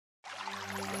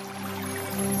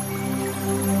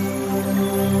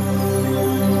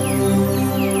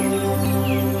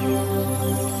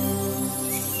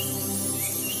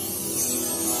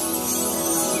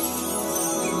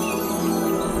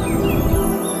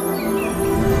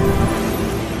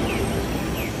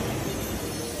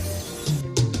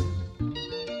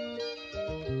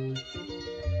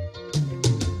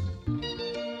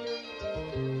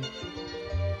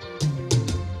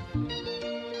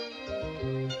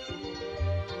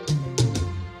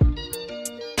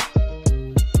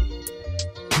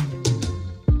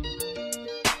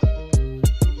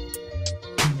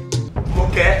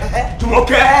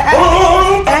Jumoke.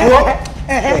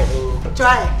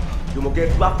 Try.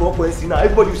 Jumoke, back for points now.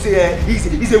 Everybody say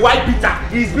he's a white beater.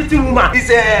 He's beating woman. He's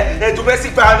a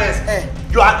domestic violence.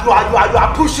 You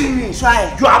are pushing me.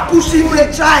 Try. You are pushing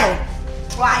me. Try.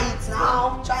 Try it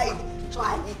now. Try it.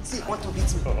 Try it. See, want to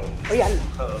beat me. Oh yeah.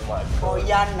 Oh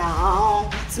yeah now.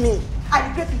 Beat me. I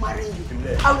regret marrying you.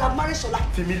 I would have married Shola.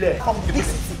 From the big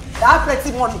city. I have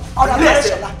plenty money. I would have married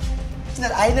Shola.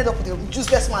 I ended up with a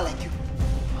useless man like you.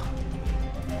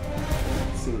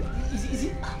 Is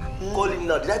it? Call him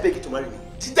now. Did I beg you to marry me?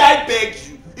 Did I beg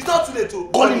you? It's not too late to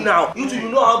call him now. You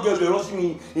know how girls were rushing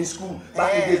me in school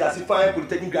back in the days as a fine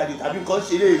polytechnic graduate. I've been called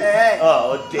Shele.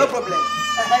 Oh, okay. No problem.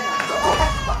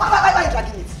 Why are you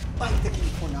dragging it? Why are you taking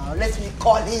it for now? Let me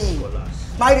call him.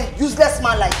 Marry a useless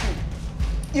man like you.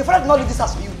 Your father did not leave this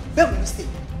house for you. Where will you stay?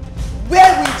 Where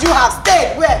would you have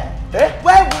stayed? Where?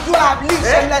 Where would you have lived,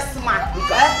 shameless man?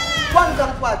 What are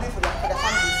people are doing for their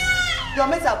families? Your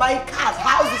mates are buying cars,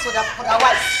 houses for their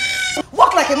wives.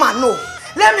 Walk like a man, no.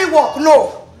 Let me walk,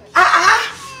 no.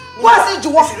 Go and see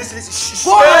Jumoke. Listen.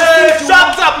 Go and see Jumoke.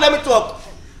 Shut up, let me talk.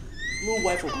 No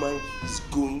wife of mine is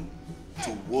going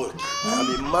to work.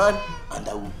 I'm a man and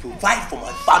I will provide for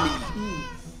my family.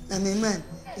 I'm a man.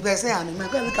 If I say I'm a man,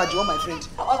 go and look at Jumoke, my friend.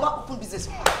 I was about to open business.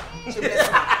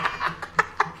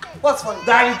 What's funny?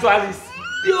 That ritualist.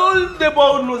 The whole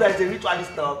neighborhood knows that it's a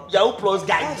ritualist now. Yahoo plus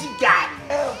guy.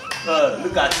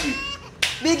 Look at you.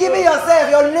 Be giving yourself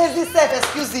your lazy self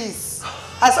excuses.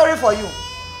 I'm sorry for you.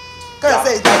 Call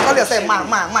yourself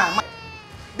man.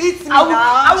 Beat me now.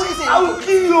 I will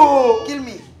kill you.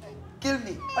 Kill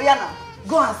me. Oh yeah now.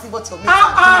 Go and see what you're making.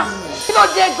 Kí ló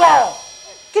dé gan?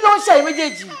 Kí ló ń ṣe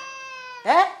méjèèjì?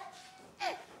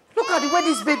 Look at the way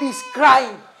this baby is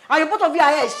crying. And you both of you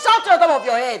are here shouting on top of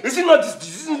your head. Is it not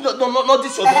this your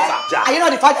daughter? Are you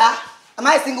not the father? Am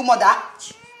I a single mother?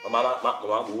 Mama,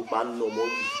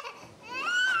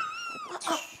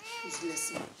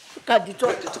 Look at the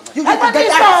talk. You get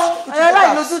this song.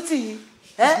 Arayi lójú tì.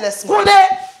 Kunle.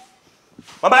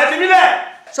 Mama, ẹ fi mí lẹ̀.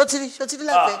 Ṣotiri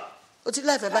láìfẹ́. O ti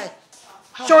láìfẹ́ báyìí.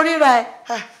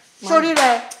 Sori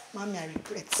rẹ. Mommy, I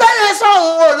regret. Sẹ́yìn sọ̀rọ̀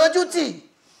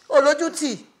olójú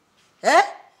tì.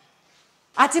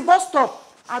 At the bus stop,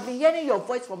 I've been hearing your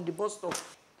voice from the bus stop.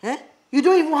 You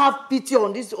don't even have pity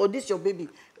on this your baby.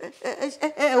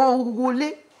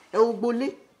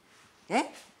 Ogbole.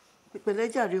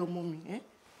 Pẹ̀lẹ́ jàre ọmọ mi.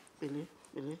 Pẹ̀lẹ́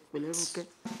Rónkẹ́.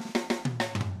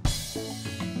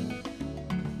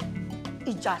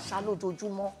 Ìjà ṣá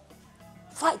lójoojúmọ́.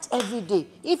 Fight every day.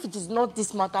 If it is not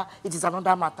this matter, it is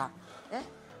another matter.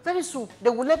 Very soon, they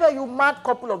will label you mad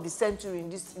couple of the century in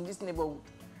this neighborhood.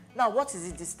 Now, what is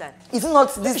it this time? Is it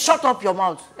not this? Shut up your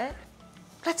mouth.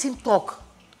 Let him talk.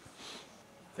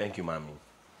 Thank you, Mommy.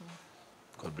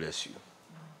 God bless you.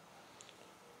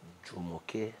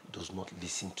 Jumoke does not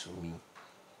listen to me.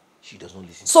 She does not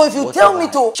listen so to me. So if you tell me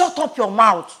to shut up your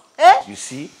mouth, You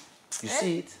see? You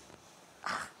see it?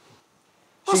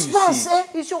 Husbands,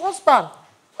 it's your husband.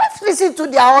 Let's listen to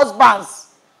their husbands.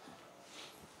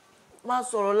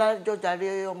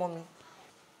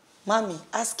 Mommy,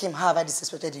 ask him how have I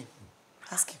disrespected him.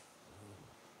 Ask him.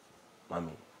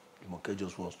 Mommy, Jumoke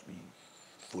just wants to be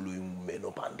following men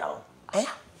up and down.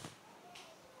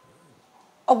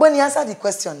 When you answer the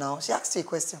question now, she asked you a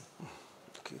question.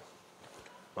 Okay.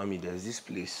 Mommy, there's this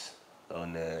place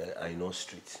on Aino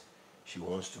Street. She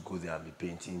wants to go there and be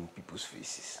painting people's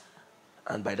faces.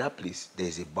 And by that place,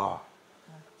 there's a bar.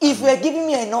 If you're giving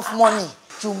me enough money,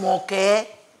 Jumoke,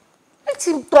 let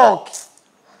him talk.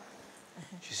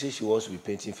 She says she wants to be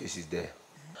painting faces there.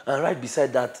 And right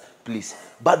beside that place,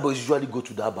 bad boys usually go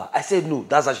to that bar. I said no.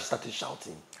 That's how she started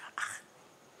shouting.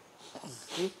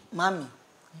 Mommy,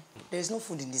 there is no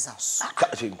food in this house.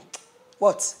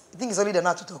 What? You think it's only the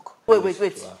now to talk?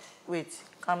 Wait.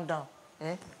 Calm down.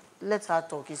 Let her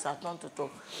talk. It's her turn to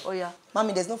talk. Oh yeah.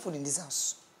 Mommy, there's no food in this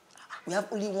house. We have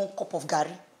only 1 cup of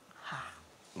gari.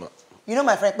 You know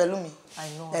my friend PELUMI? I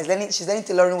know. She's learning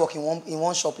tailoring work in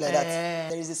one shop like that.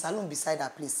 There is a salon beside her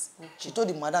place. She told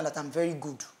the madam that I'm very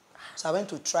good. So I went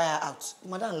to try her out. The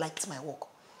madam liked my work.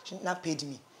 She now paid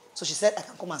me. So she said I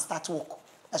can come and start work.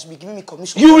 I should be giving me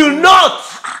commission. You will not!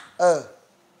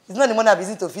 It's not the money I'm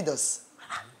using to feed us.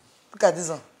 Look at this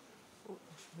one.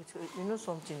 You know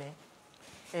something,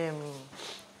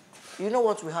 you know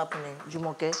what will happen,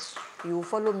 Jumoke? You will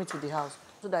follow me to the house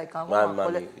so that I can go and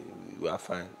collect. We are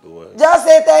fine. Don't worry. Just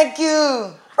say thank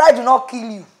you. Pride will not kill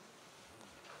you.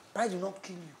 Pride will not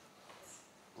kill you.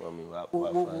 Mommy, we are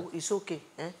fine. It's okay.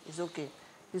 It's okay.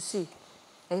 You see,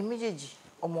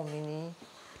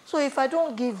 so if I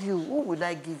don't give you, who will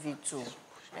I give it to?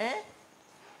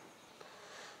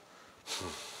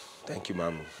 Thank you,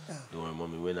 mommy. Don't worry,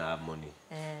 mommy. When I have money,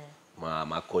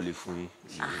 my calling for you.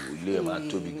 You my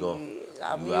Toby gone.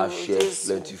 You have chef,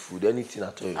 plenty food, anything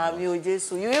at all. You even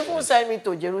send me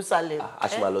to Jerusalem.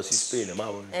 Ask my loss is Spain,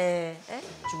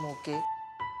 Jumoke.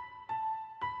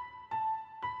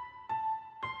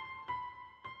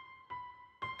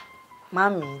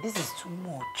 Mommy, this is too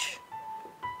much.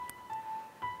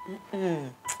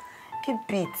 Keep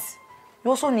it. You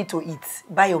also need to eat.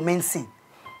 Buy your medicine.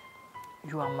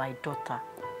 You are my daughter.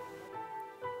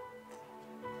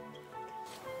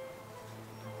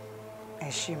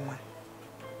 Eshima.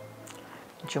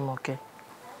 Jumoke.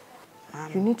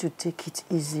 You need to take it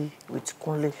easy with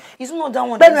Kunle. It's not that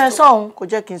one.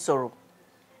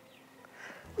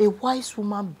 A wise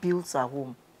woman builds her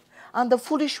home, and the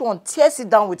foolish one tears it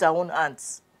down with her own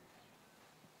hands.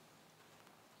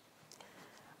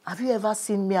 Have you ever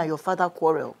seen me and your father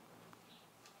quarrel?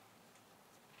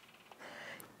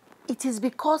 It is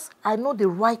because I know the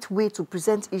right way to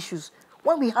present issues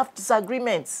when we have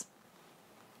disagreements.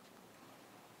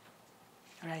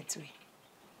 Right way.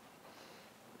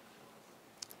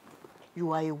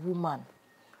 You are a woman.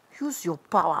 Use your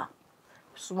power.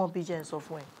 Small pigeons of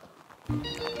when.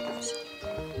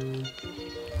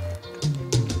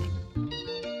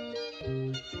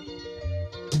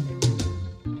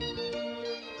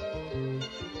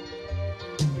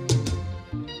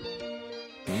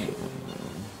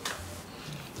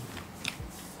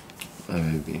 Hi,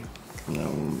 baby.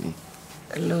 Naomi.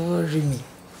 Hello, Remy.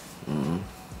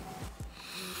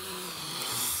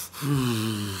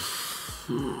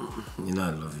 You know I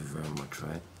love you very much,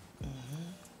 right?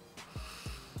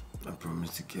 I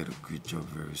promise to get a good job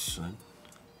very soon.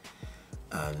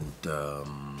 And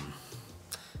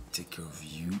take care of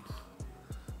you,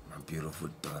 my beautiful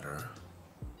daughter,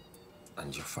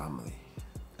 and your family.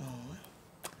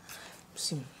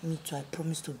 See, me too, I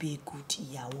promise to be a good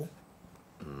Iyawo.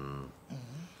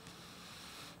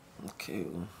 Okay.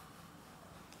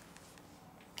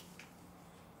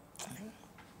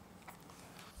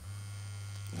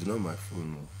 It's not my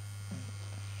phone, no.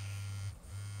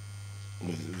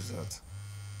 Who's that?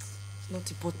 It's not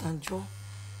important, Joe.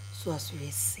 So as we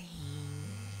were saying.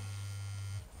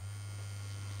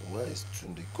 Why is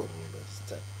Tunde calling me by this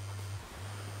time?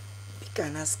 We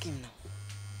can ask him now.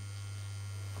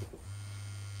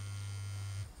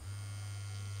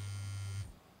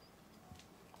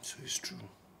 So it's true.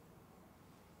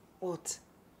 What?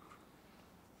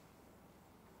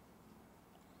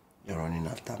 You're running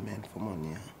after men for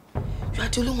money, huh? You are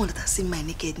the only one that has seen my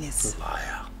nakedness.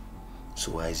 Liar.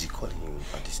 So why is he calling you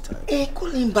at this time? Hey,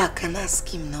 call him back and ask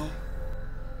him now.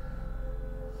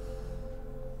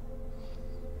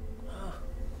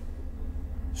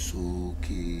 So,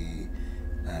 okay,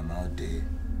 I'm out there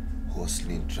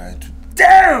hustling, trying to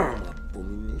damn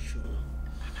abomination.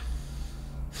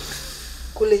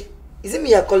 Kule, is it me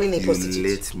you're calling a prostitute? You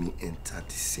let me enter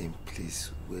the same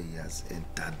place where he has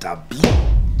entered that bee.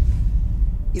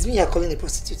 Is me you're calling a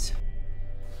prostitute?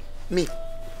 Me?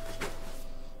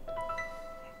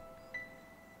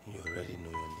 You already know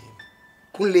your name.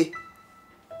 Kunle.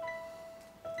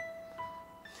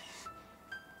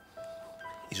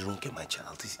 Is Ronke my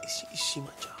child? Is she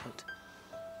my child?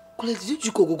 Kunle, did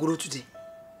you go Gogoro today?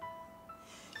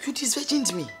 You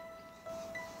disvirgined me.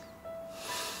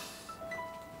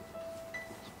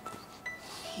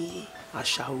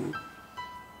 Ashawu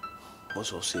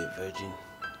was also a virgin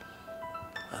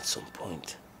at some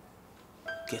point.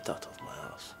 Get out of my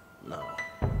house now.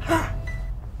 Ha!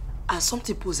 Has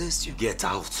something possessed you? Get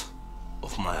out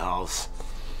of my house.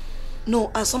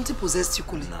 No, has something possessed you,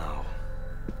 Kunle? Now.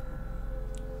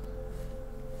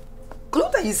 Kunle,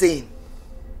 what are you saying?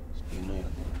 You know your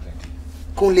name already.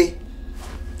 Kunle.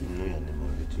 You know your name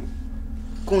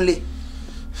already. Kunle.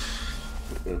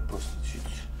 A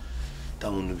prostitute.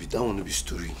 That won't be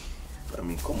story. I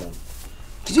mean, come on.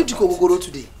 Did you drink Gogoro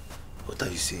today? What are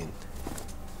you saying?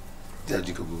 Did I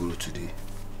drink Gogoro today?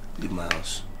 Leave my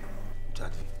house.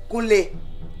 Daddy. Kunle.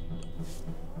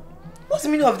 What's the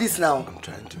meaning of this now? I'm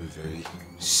trying to be very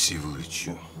civil with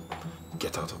you.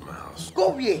 Get out of my house. Go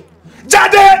where?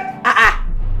 Daddy!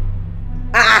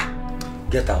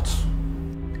 Get out.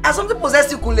 Has something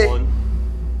possessed you, Kunle? 1.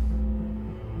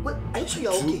 Wait, are you sure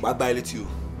you're 2. okay? Bye bye, let you.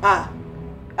 I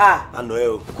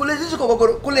know. Kunle, did you go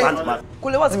Gogoro?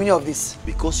 Kunle, what's the meaning of this?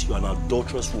 Because you are an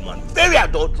adulterous woman. Very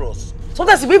adulterous.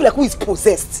 Sometimes you behave like who is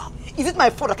possessed. Is it my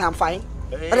fault that I'm fine?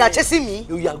 Hey. That they are chasing me?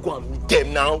 You are go and meet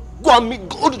them now. Go and meet.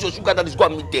 Go to your sugar daddies. Go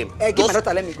and meet them. Hey, give my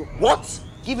daughter, let me go. What?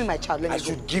 Give me my child, let me I go.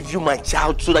 should give you my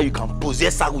child so that you can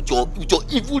possess her with your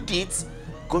evil deeds.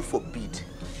 God forbid.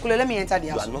 Kunle, let me enter the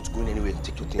house. You are not going anywhere.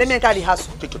 Take your things. Let me enter the house.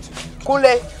 Take your things.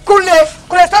 Kunle,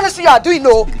 stop this thing you are doing,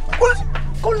 no.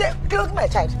 Kunle, give me my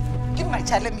child. Give me my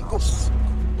child, let me go.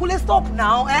 Kunle, stop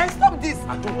now, Stop this.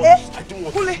 I don't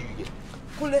want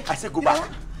Kunle. I said go back.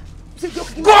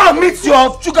 Go and meet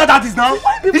your sugar daddies now. Is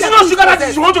it not sugar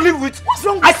daddies you want to live with? What's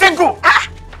wrong with I said go.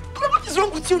 Kunle, what is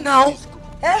wrong with you now?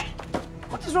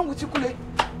 What is wrong with you, Kunle?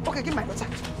 Okay, give my daughter.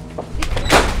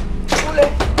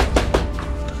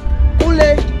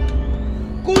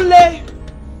 Kunle.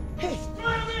 Hey.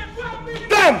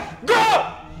 Them, go!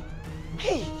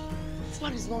 Hey, this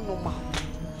man is not normal.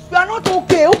 You are not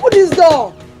okay. Open this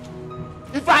door.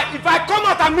 If I come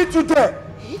out and meet you there,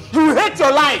 you will hate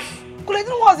your life. Kunle, you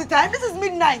know what's the time? This is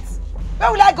midnight.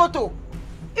 Where will I go to?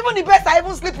 Even the best are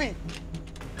even sleeping.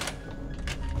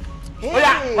 Hey. Oh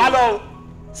yeah, hello.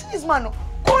 See this man, no?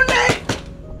 Kunle,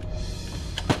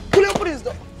 open this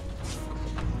door.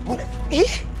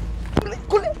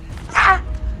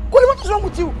 Kunle, what is wrong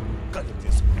with you?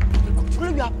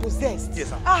 Kunle, you are possessed. Yes,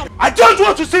 sir. I don't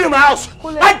want to see my house.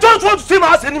 Kunle. I don't want to see my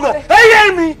house anymore. Hey,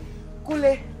 hear me?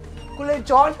 Kunle,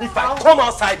 John. If I come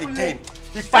outside again,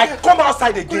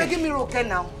 Kunle, give me roke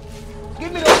now.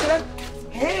 Give me roke.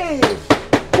 Hey,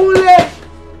 Kunle.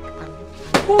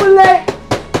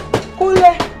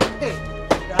 Hey,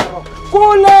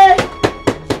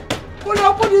 Kunle,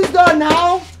 open this door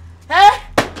now.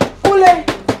 Kunle,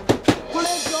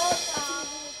 John.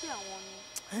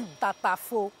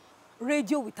 Tatafo,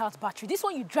 radio without battery. This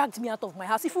one you dragged me out of my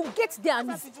house. If you get there and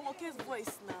That's Jumoke's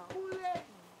voice now.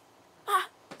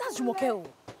 that's Jumoke. I won't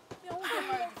get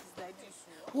married like this.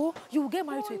 Oh, you will get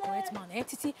married to a correct man.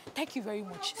 Titi, thank you very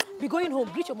much. Be going home.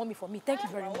 Greet your mommy for me. Thank you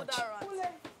very much.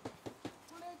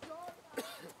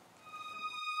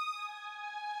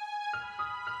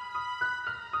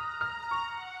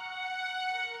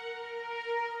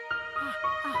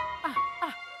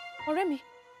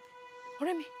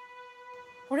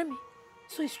 Oremi.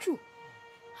 So it's true.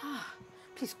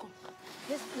 Please come.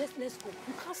 Let's go.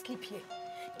 You can't sleep here.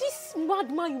 This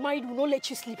madman you married will not let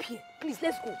you sleep here. Please,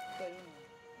 let's go.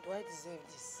 Do I deserve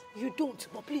this? You don't,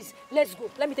 but please, let's go.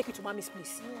 Let me take you to mommy's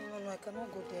place. No, I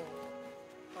cannot go there.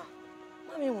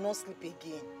 Mommy will not sleep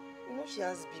again. You know she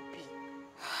has BP.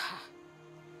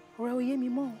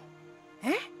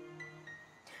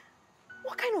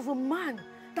 What kind of a man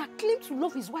that claims to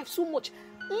love his wife so much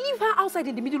leave her outside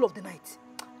in the middle of the night?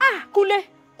 Kunle,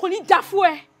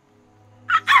 Dafue.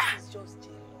 She's just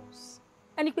jealous.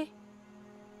 Anyway.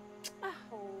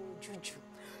 Juju.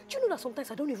 Do you know that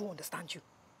sometimes I don't even understand you?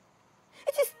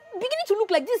 It is beginning to look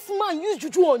like this man used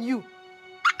juju on you.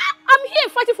 I'm here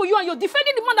fighting for you and you're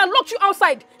defending the man that locked you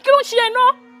outside. You don't share,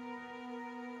 no?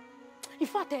 In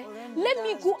fact, let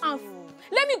me go and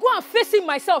face him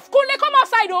myself. Kunle, come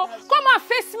outside, come and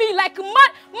face me like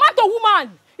man to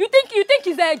woman. You think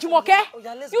he's Jumoke?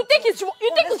 You think it's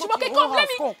Jumoke? Come, let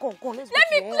me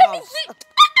see.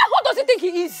 What does he think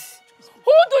he is?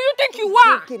 Who do you think you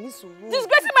are?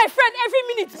 Disgracing my friend every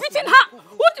minute, beating her.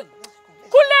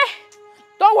 Kunle,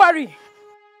 don't worry.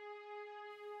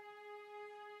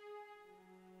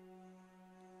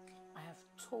 I have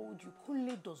told you,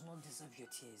 Kunle does not deserve your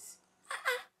tears.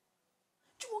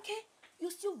 Jumoke,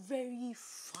 you're still very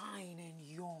fine and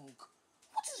young.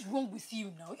 What is wrong with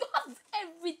you now? You have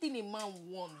everything a man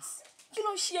wants. You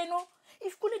know, Shieno,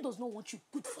 if Kunle does not want you,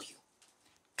 good for you.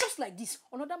 Just like this,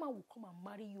 another man will come and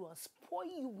marry you and spoil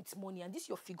you with money, and this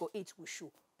your figure 8 will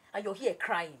show. And you're here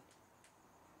crying.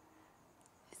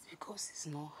 It's because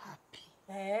he's not happy.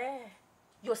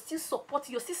 You're still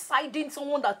supporting, you're still siding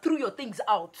someone that threw your things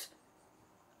out.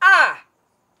 I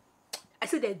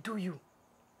said they do you.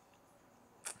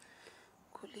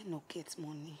 Kunle no get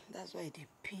money. That's why they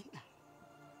pain.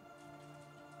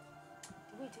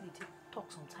 The way they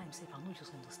talk sometimes, I don't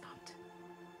just understand.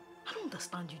 I don't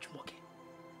understand you, Jumoke.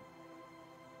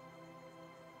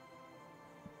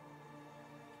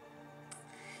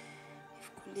 If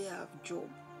Kunle have job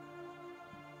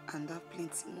and have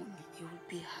plenty money, he will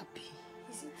be happy.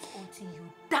 Is it until you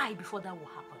die before that will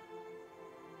happen?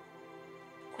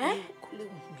 Kunle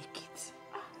will make it.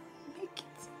 Make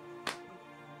it.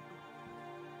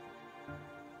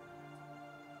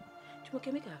 Jumoke,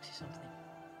 make I ask you something.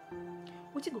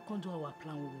 What you go come do our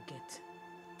plan we will get?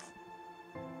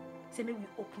 Say maybe we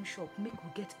open shop, make we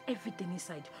get everything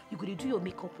inside. You go to do your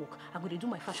makeup work, I'm going to do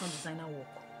my fashion designer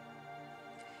work.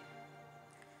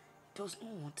 He does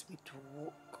not want me to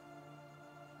work.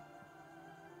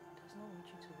 Does not want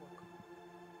you to work.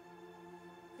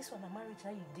 This one I'm married to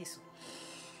you this.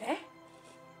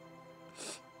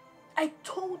 I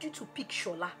told you to pick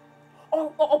Shola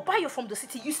or buy you from the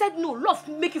city. You said no, love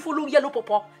make you follow yellow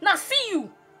papa. Now see you.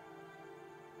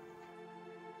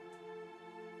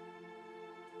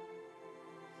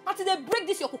 After they break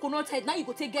this your coconut head, now you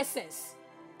go take get sense.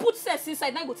 Put sense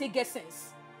inside, now you go take get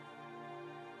sense.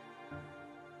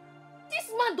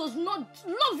 This man does not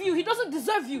love you. He doesn't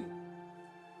deserve you.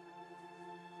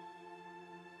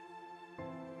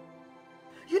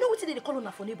 You know what they call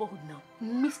on for neighborhood now?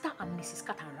 Mr. and Mrs.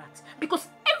 Cat and Rat. Because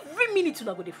every minute you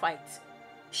are going to fight.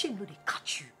 She know they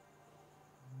catch you.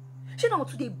 She know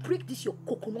today break this your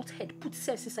coconut head, put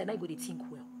sense inside, now you go to think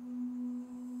well.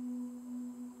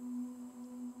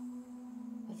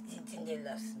 You think they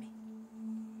love me?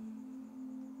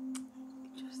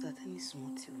 Just that any small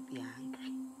thing will be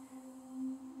angry.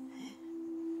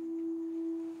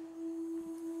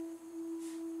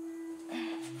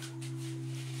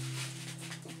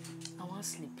 I want to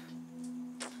sleep.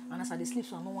 And as I sleep,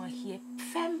 so I don't want to hear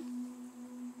fem.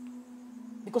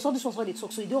 Because all this one's why they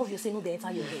talk, so you don't obviously know they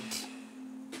enter your head.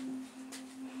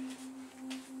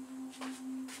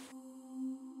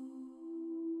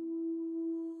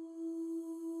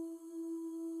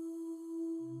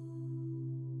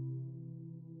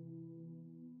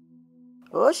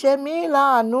 Ó ṣe mí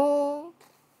láàánú,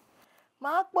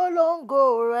 má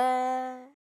polongo rẹ̀.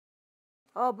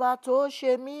 Ọba tó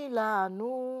ṣe mí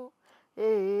láàánú,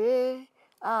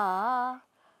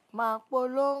 má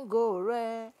polongo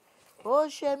rẹ̀. Ó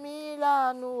ṣe mí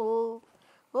láàánú o,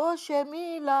 ó ṣe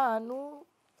mí láàánú.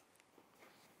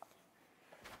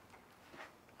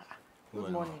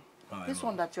 Good morning. This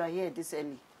one that you are here this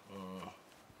early.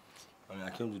 I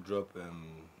came to drop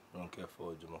Ronke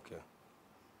for Jumoke.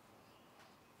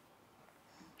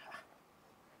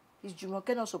 Is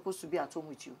Jumoke not supposed to be at home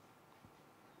with you?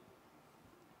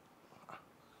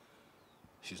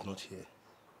 She's not here.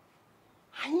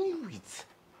 I knew it.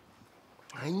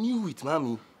 I knew it,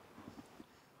 Mommy.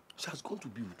 She has gone to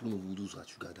be with one of those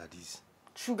sugar daddies.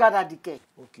 Sugar daddy care.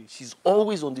 Okay, she's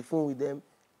always on the phone with them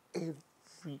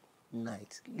every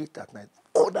night, late at night,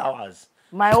 odd hours.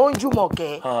 My own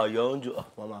Jumoke. Ah, your own Jumoke.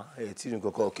 Mama, hey,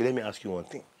 okay, let me ask you one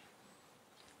thing.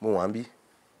 Mo wambi.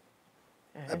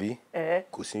 Abi?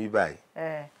 Kò sí mi báyìí.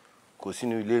 Kò sí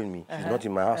ní ilé mi. She's not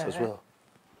in my house as well.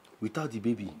 Without the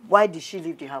baby. Why did she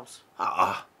leave the house?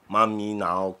 Mommy,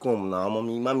 now come now,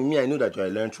 mommy, me. I know that you're a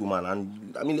learned woman,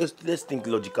 and I mean, let's think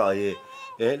logical here.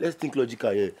 Let's think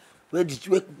logical here. Where could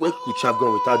she have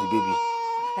gone without the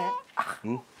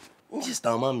baby? Just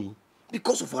now, mommy,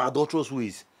 because of her adulterous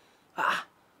ways.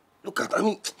 Look at, I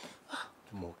mean,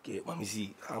 okay, mommy,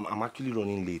 see, I'm actually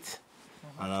running late,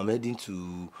 and I'm heading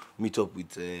to meet up with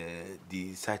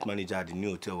the site manager at the new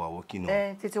hotel we're working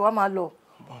on. Titi Wamalo.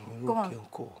 Come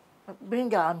on.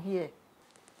 Bring her, I'm here.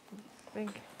 Bring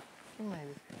her.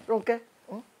 Okay.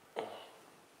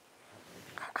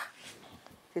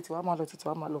 Titi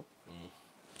Wamalo.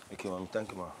 Okay, ma'am.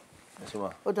 Thank you, ma'am. Yes,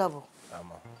 ma'am. Odavo.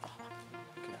 Ma'am.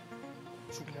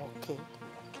 Jumoke.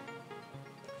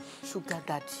 Sugar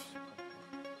daddy.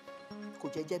 Kò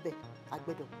jẹ́jẹ́ bẹ́ẹ̀,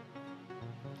 agbedo.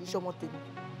 Kì í ṣọmọ tèmi.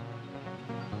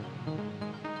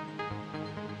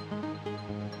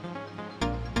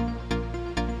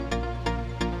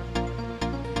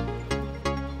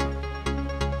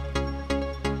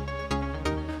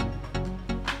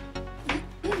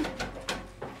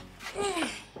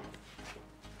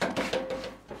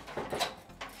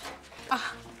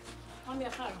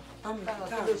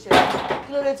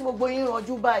 Kí ló dé tí gbogbo yín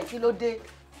rànjú báyìí? Kí ló dé?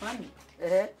 Mami.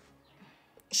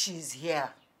 She's here.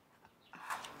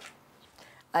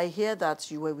 I hear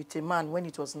that you were with a man when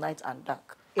it was night and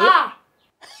dark.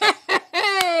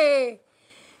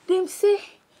 Them say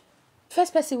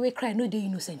first person we cry no dey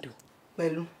innocent too.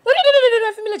 Pelu.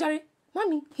 No, familiar Jerry.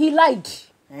 Mommy, he lied.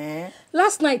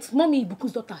 Last night, Mommy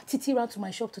Ibukun's daughter Titi ran to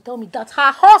my shop to tell me that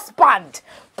her husband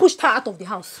pushed her out of the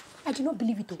house. I did not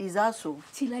believe it. Is that so?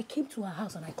 Till I came to her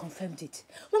house and I confirmed it.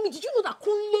 Mommy, did you know that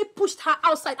Kunle pushed her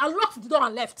outside and locked the door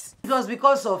and left? It was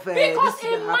because of because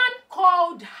a man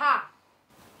called her.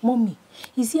 Mommy,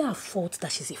 is it her fault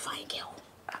that she's a fine girl?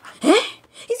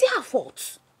 Is it her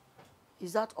fault?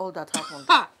 Is that all that happened?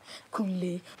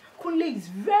 Kunle is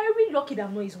very lucky that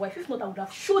I'm not his wife. If not, I would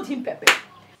have showed him pepper.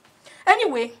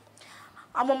 Anyway,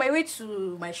 I'm on my way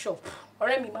to my shop.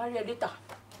 Already married later.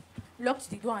 Locked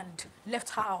the door and left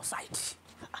her outside.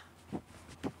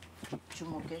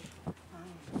 Jumoke,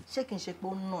 ṣé kí n ṣe pé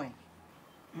ó ná ẹ?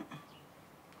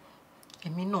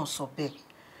 Èmi náà sọ bẹ́ẹ̀.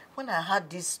 When I had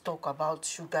this talk about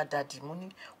sugar daddy, mo ní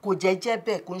kò jẹ́jẹ́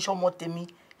bẹ́ẹ̀ kò ń ṣọmọ tèmi.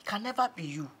 It can never be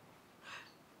you.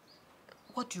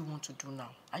 What do you want to do now?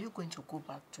 Are you going to go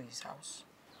back to his house?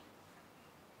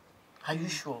 Are you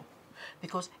sure?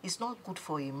 Because it's not good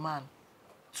for a man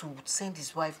to send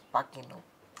his wife back, you know.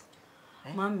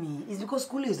 Mommy, it's because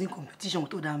Kunle is in competition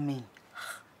with other men.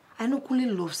 I know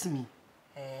Kunle loves me.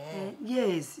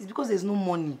 Yes, it's because there's no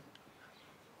money.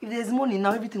 If there's money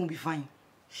now, everything will be fine.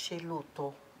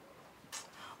 Sheloto.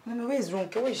 Mommy, where is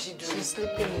Ronke? What is she doing? She's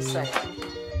sleeping inside.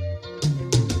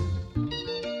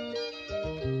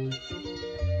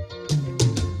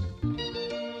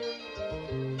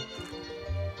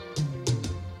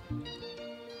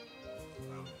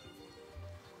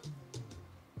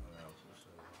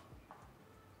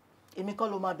 Emiko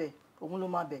ló máa bẹ̀, òun ló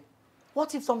máa bẹ̀.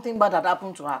 What if something bad had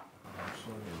happened to her? I'm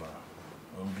sorry, ma.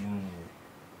 I'm being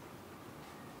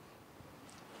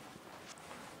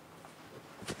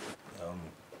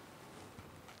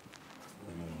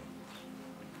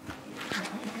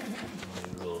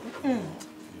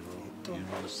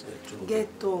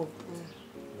Get up.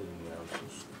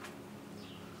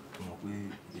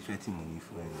 Ìfẹ́ tí mo ní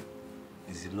fún ẹ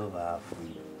is the love I have for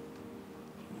you.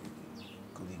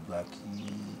 Kò lè gbà kí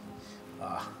I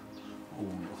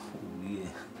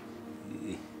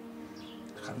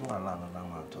know Allah no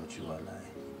man touch you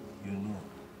alive. You know.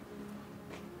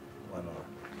 Why not?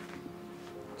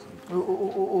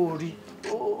 Rí.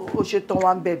 Ó ṣe tán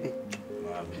wá ń bẹ̀bẹ̀.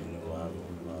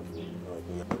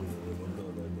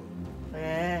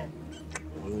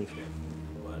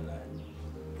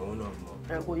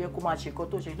 Kò yẹ kó máa ṣe nǹkan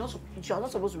tó ṣe. You are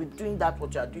not supposed to be doing that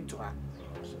what you are doing to her.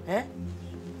 Eh?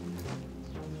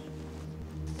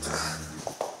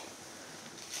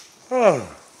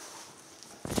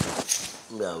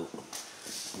 Me,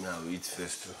 I'll eat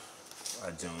first too.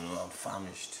 I don't know, I'm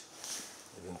famished.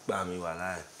 You didn't buy me while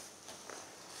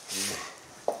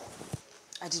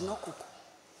I did not cook.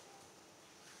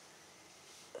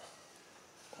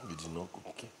 You did not cook,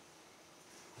 okay?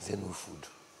 Is there no food?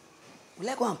 Will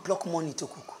I go and pluck money to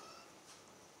cook?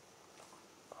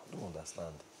 I don't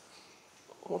understand.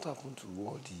 What happened to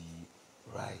all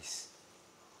the rice,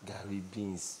 gari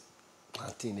beans,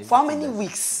 plantain, everything? For how many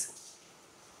weeks?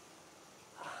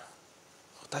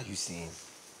 What are you saying?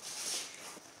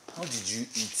 How did you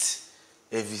eat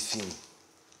everything?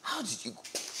 How did you...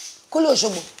 Kole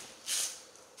Oshobo,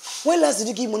 when last did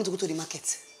you give money to go to the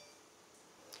market?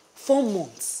 4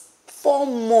 months. 4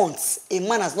 months. A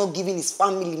man has not given his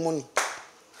family money.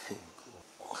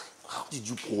 How did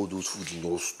you pour those food in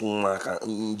your stomach and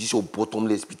in this your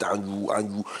bottomless pit and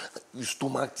you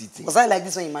stomach eating? Was I like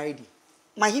this when you married me?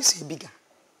 My hips were bigger.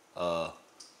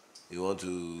 You want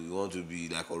to be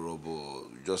like a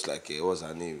robot, just like what's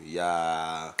her name?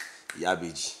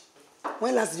 Yabeji.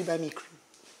 When last did you buy me cream?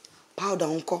 Powder,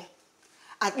 uncle.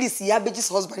 At least Yabeji's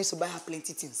husband used to buy her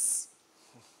plenty things.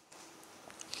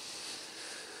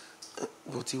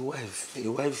 But a wife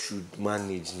should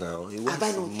manage now. Have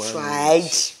I not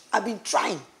tried? I've been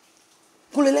trying.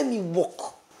 Kunle, let me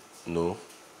walk. No,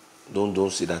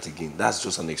 don't say that again. That's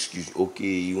just an excuse. Okay,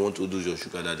 you want to do your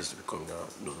sugar daddies to be coming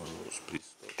out. No, please.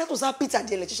 That was how Peter,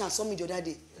 the electrician, saw me the other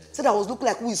day. Said I was looking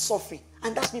like who is suffering.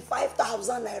 And that's me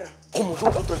 5,000 naira. Come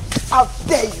on, don't. How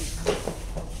dare you?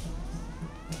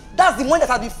 That's the money that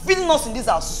has been feeding us in this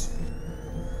house.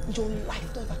 In your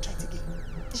life, don't ever try it again.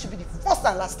 This should be the first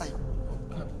and last time.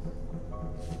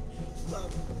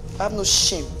 I have no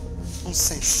shame.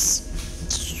 Nonsense.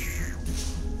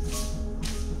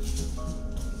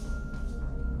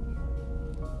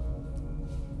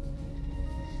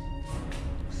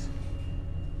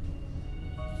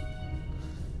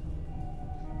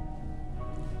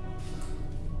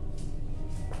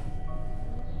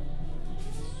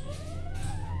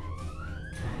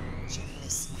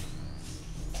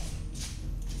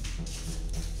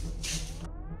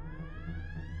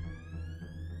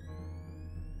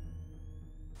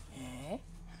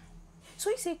 So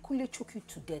you say Kunle choke you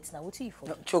to death now? What are you for?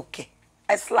 No, choke.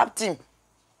 I slapped him.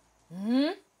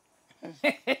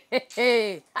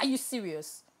 Are you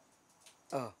serious?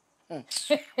 Oh.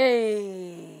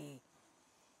 Hey.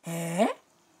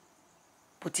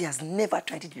 But he has never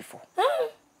tried it before.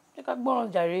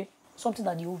 Something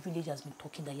that the whole village has been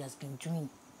talking that he has been doing,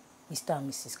 Mr.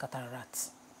 and Mrs. Katarat.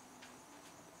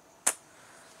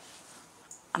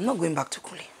 I'm not going back to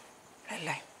Kunle. I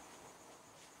lie.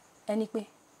 Anyway.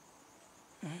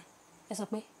 Yes,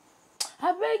 okay.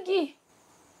 I beg you.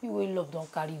 You will love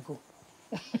don't carry go.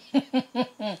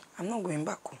 I'm not going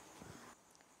back home.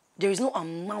 There is no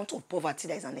amount of poverty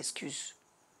that is an excuse.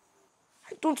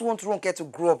 I don't want Ronke to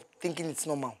grow up thinking it's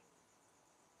normal.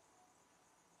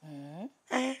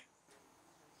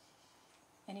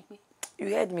 Anyway. You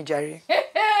heard me, Jerry.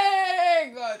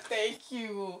 Hey, God, thank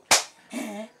you.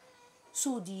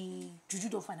 So the juju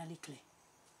don't finally clear.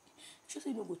 Just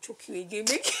say no go choke you again.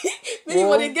 Maybe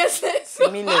when they get it.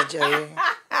 Similar, Jerry.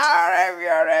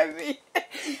 Arayi.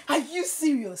 Are you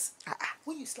serious?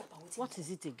 When you slap her, what is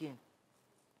it again?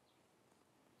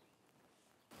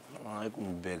 I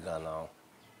can beg her now.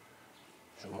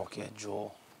 Jumoke,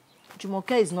 Joe.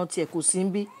 Jumoke is not here.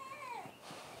 Kusimbi.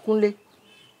 Kunle,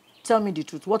 tell me the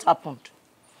truth. What happened?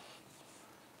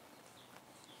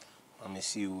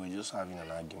 See, we were just having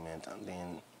an argument, and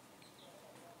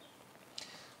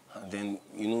then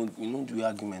you know the way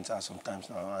arguments are sometimes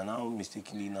now, and now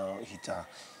mistakenly now hit her.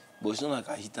 But it's not like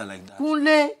I hit her like that.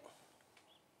 Kunle!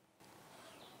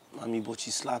 But she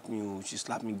slapped me. She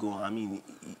slapped me go. I mean,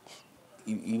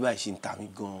 even I shouldn't tell me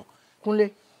go.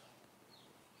 Kunle,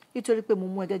 nítorí pé mo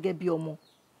mú ẹ gẹ́gẹ́ bí ọmọ.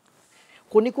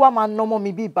 Kò ní kó wá máa ná ọmọ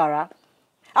mi bí ìbàrá.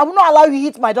 I will not allow you to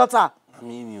hit my daughter.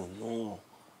 No.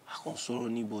 I can't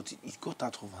sorry, but it got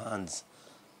out of hands.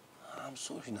 I'm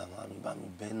sorry now, Mami.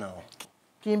 Bẹ́ẹ̀ now.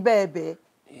 Kí n bẹ́ẹ̀ bẹ́ẹ̀.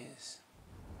 Yes.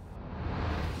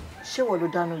 Ṣé wọ́n ló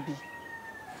dáná bí?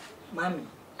 Mommy,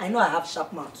 I know I have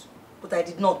sharp mouth, but I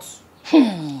did not.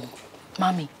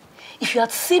 Mommy, if you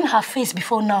had seen her face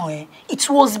before now, it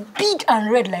was big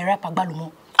and red like Rap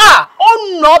Agbalumo. Ah!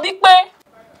 Oh no, big boy!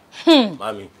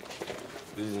 Mami.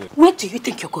 Where do you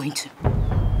think you're going to?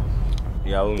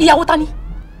 Ìyàwó Tani?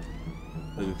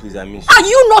 Baby, please, I miss you. Are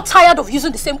you not tired of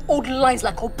using the same old lines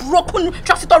like a broken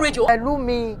transistor radio?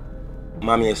 PELUMI.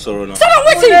 Mami, sorry now. Sarah,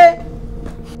 waiting!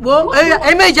 Wo,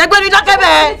 èmi ìjẹ́gbẹ́ ní dákẹ́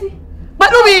bẹ́ẹ̀.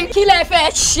 PELUMI. Kí lẹ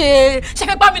fẹ́ ṣe? Ṣé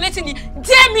fẹ́ bá mi létí ni?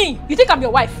 Dare me! You think I'm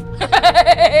your wife?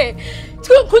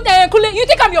 Kunle, you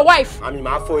think I'm your wife? Mami,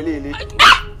 ma fọ ilé.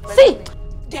 See!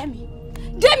 Dare me!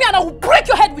 Dare me and I will break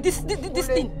your head with this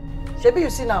thing. Shebi, you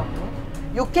see now,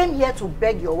 you came here to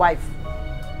beg your wife,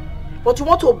 but you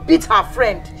want to beat her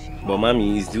friend. But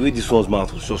Mami, it's the way this one's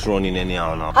mouth was just running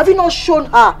anyhow now. Have you not shown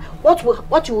her what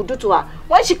you will do to her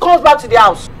when she comes back to the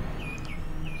house?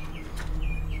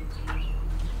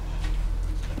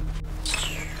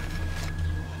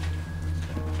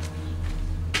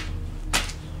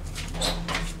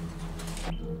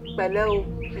 Hello,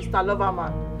 Mr.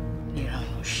 Loverman. Yeah.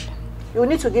 You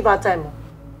need to give her time.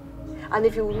 And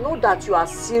if you know that you are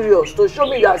serious, to show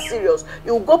me you are serious,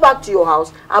 you will go back to your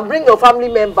house and bring your family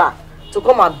member to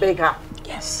come and beg her.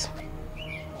 Yes.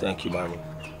 Thank you, Mami.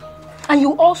 And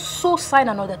you also sign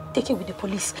an undertaking with the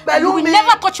police. PELUMI. You will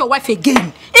never touch your wife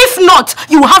again. If not,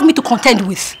 you will have me to contend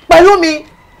with. PELUMI,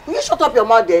 will you shut up your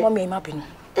mouth there? Mommy, I'm happy.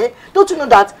 Don't you know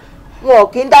that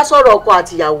wọn kì í dá sọ̀rọ̀ ọkọ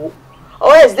àtìyàwó?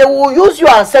 Or else they will use you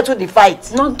and settle the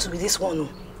fight. Not with this one.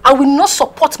 I will not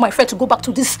support my friend to go back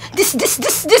to this meet.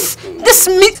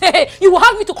 You will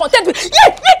have me to contend with.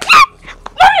 Yeah.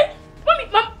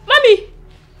 Mommy.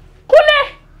 Kunle.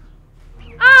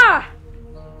 Ah.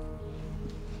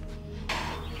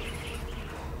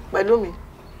 PELUMI,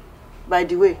 by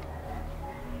the way,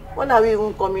 when are we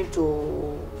even coming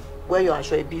to wear your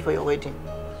asoebi for your wedding?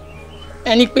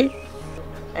 Anything?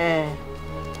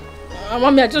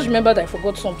 Mommy, I just remembered I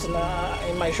forgot something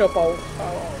in my shop.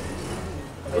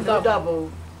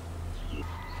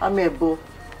 I'm a bo.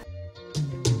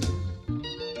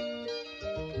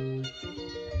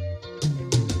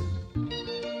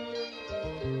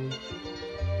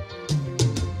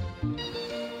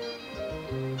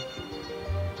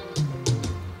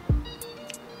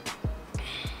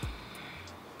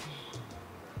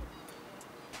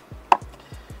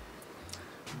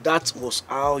 That was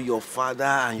how your father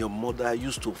and your mother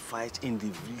used to fight in the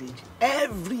village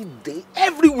every day,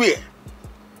 everywhere.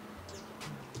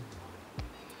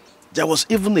 There was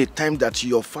even a time that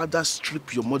your father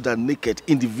stripped your mother naked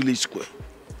in the village square.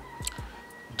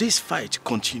 This fight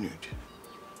continued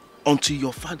until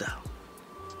your father,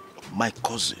 my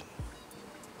cousin,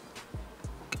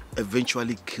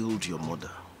 eventually killed your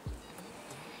mother.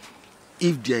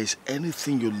 If there is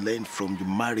anything you learn from the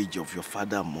marriage of your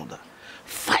father and mother,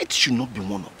 fight should not be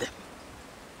one of them.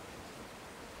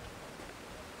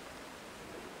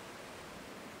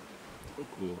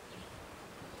 Okay.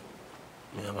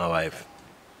 Me and my wife,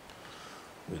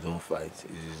 we don't fight.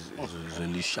 It's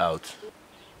only shout.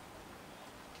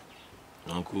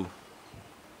 Uncle,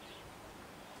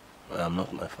 I am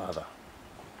not my father.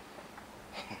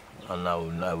 And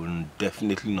I will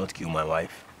definitely not kill my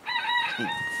wife.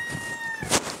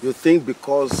 You think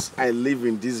because I live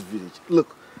in this village?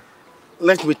 Look,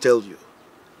 let me tell you.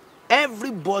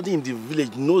 Everybody in the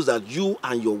village knows that you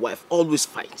and your wife always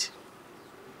fight.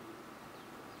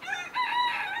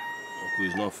 Uncle,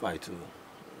 it's not fight.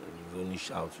 It's only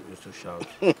shout. It's to shout.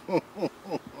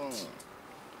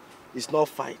 It's not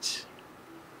fight.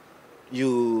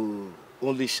 You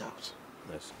only shout.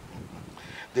 Yes.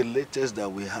 The latest that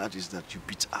we had is that you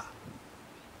beat her.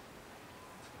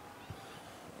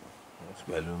 That's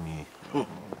PELUMI.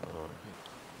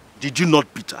 Did you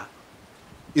not beat her?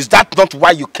 Is that not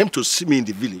why you came to see me in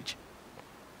the village?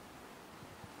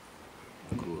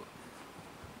 Good.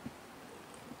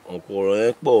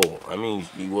 Uncle, I mean,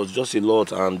 it was just a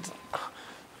lot, and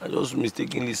I just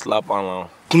mistakenly slapped her now.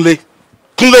 Kunle!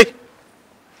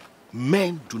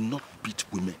 Men do not beat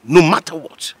women, no matter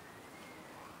what.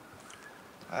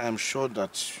 I am sure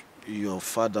that your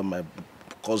father, my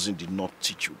cousin, did not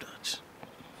teach you that.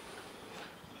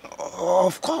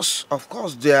 Of course,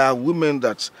 there are women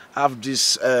that have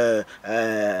these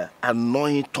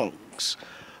annoying tongues.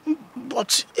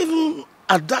 But even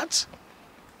at that,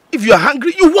 if you are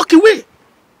hungry, you walk away.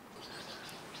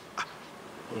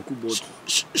 Uncle, but...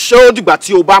 Show the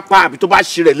bati obapa abi to ba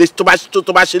shire le to ba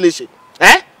shele.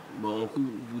 Eh? But Uncle,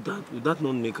 would that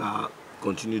not make her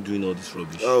continue doing all this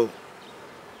rubbish? Oh.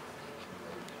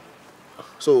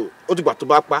 So, odigba to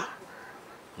ba pa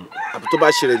abi to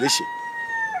ba shire lese.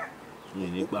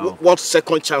 What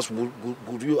second chance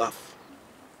would you have?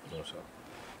 No, sir.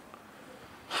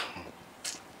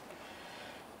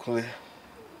 Kunle,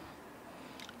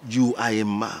 you are a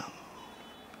man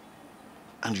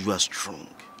and you are strong.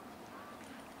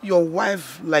 Your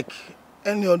wife, like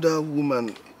any other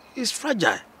woman, is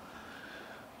fragile.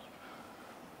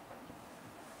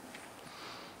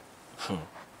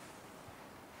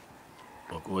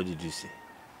 Uncle, what did you say?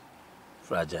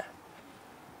 Fragile.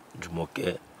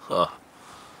 Jumoke.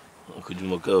 Uncle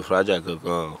Jumoke is fragile.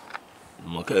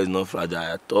 Jumoke is not fragile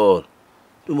at all.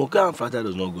 Jumoke and fragile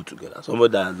does not go together.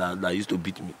 Somebody that used to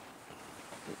beat me.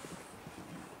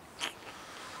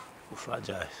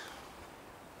 Fragile.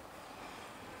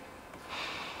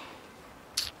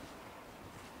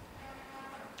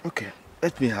 Okay,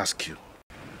 let me ask you.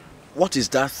 What is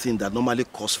that thing that normally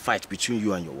causes fight between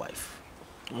you and your wife?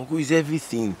 Uncle, it's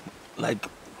everything. Like,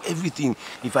 everything.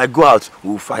 If I go out,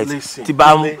 we'll fight. Listen.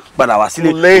 Tibam,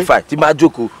 Banawasile, we'll fight.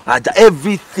 Tibajoko,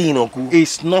 everything, Uncle.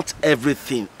 It's not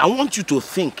everything. I want you to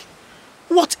think.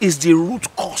 What is the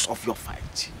root cause of your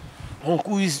fight?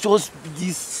 Uncle, it's just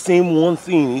this same one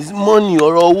thing. It's money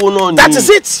or owo. That is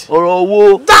it. Or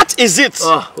owo. That is it.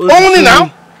 Only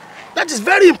now. That is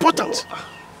very important.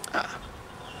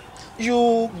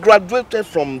 You graduated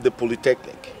from the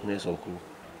Polytechnic. Yes, Uncle.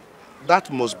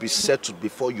 That must be settled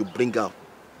before you bring her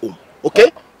home.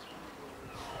 Okay?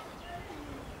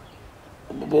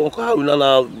 But Uncle, how will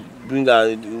now bring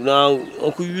her now?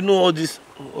 Uncle, you know all this.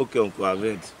 Okay, Uncle, I've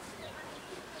heard.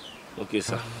 Okay,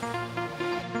 sir.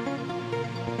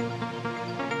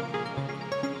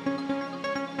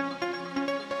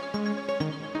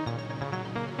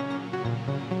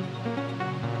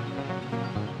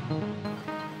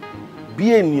 Bí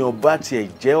ènìyàn bá tiẹ̀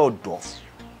jẹ́ ọ̀dọ́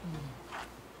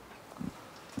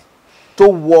tó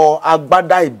wọ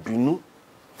agbádá ìbínú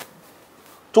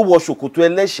tó wọ ṣòkòtò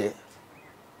ẹlẹ́ṣẹ̀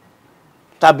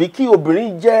tàbí kí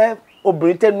obìnrin jẹ́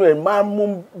obìnrin tẹ́nu ẹ̀ máa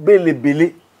mú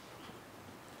bélebèle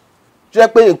jẹ́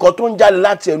pé nǹkan tó ń jáde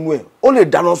láti ẹnu ẹ̀ ó lè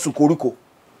dáná sun koríko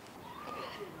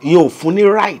ìyẹn ò fún ní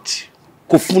right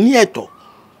kò fún ní ẹ̀tọ́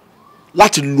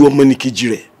láti lu ọmọnìkejì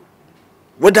rẹ̀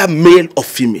whether male or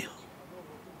female.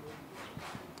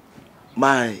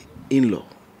 My in-law,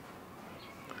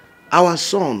 our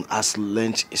son has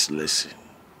learnt his lesson.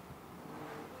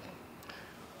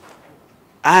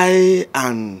 I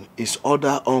and his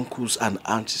other uncles and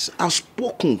aunties have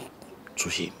spoken to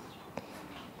him.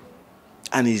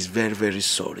 And he is very, very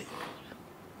sorry.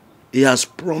 He has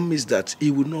promised that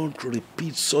he will not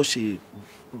repeat such a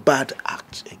bad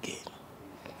act again.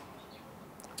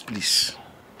 Please.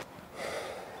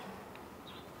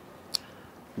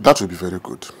 That will be very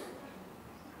good.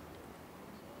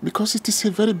 Because it is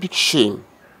a very big shame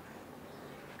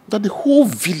that the whole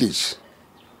village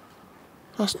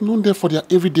has known them for their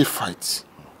everyday fights.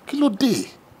 Kilo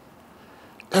day.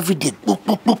 Every day.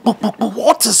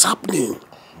 What is happening?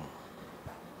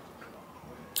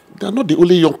 They are not the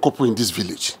only young couple in this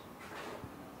village.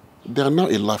 They are now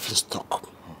a laughing stock.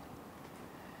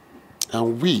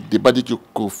 And we, the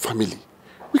BADEJOKO family,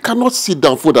 we cannot sit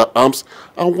down, fold our arms,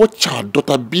 and watch our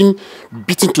daughter being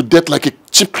beaten to death like a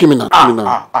cheap criminal.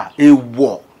 A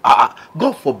war.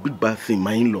 God forbid bad thing,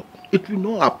 my in-law. It will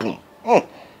not happen.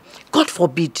 God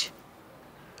forbid.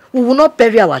 We will not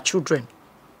bury our children.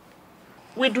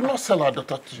 We do not sell our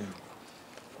daughter to you.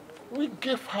 We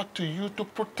gave her to you to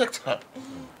protect her.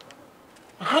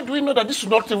 How do we know that this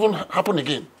will not even happen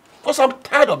again? Because I'm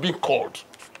tired of being called.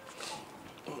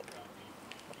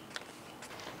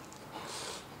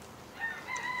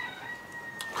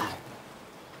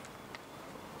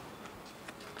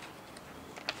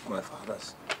 My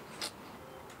fathers,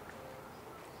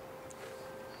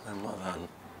 my mother,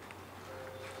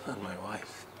 and my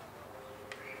wife.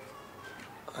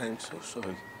 I am so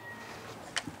sorry.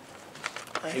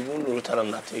 I even wrote an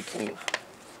undertaking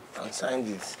and signed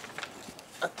it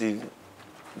at the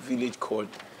village court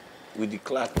with the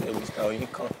clerk there, Mr.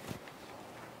 Onyekon.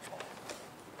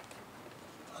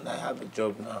 And I have a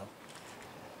job now.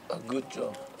 A good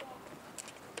job.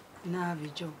 You now have a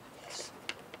job? Yes.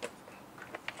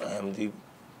 I am the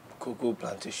cocoa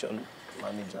plantation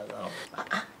manager now.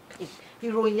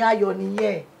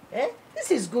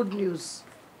 This is good news.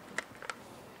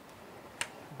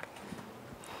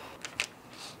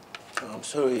 I'm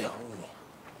sorry, Yahoo.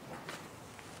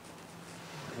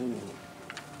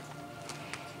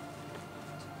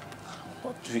 I'll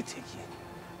not do it again.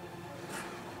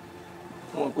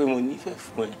 I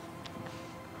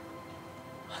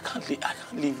can't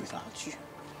live without you.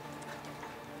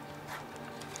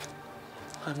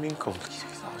 I'm incomplete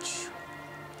without you.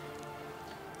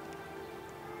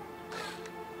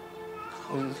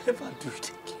 I'll never do it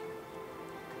again.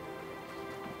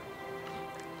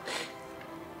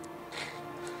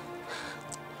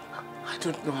 I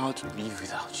don't know how to live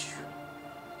without you.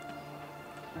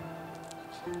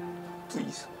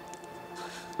 Please,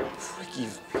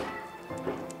 forgive me.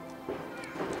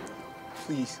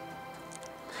 Please.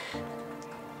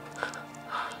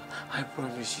 I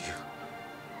promise you,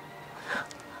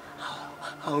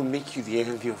 I'll make you the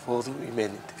envy of all the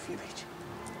women in the village.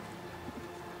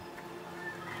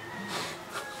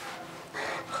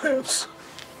 I am so...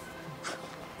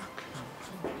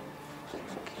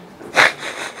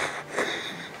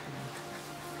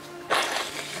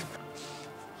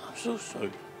 I'm so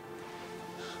sorry.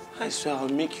 I swear I'll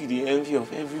make you the envy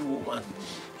of every woman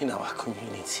in our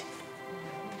community.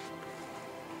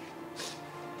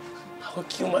 I'll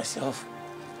kill myself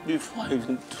before I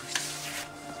even do it.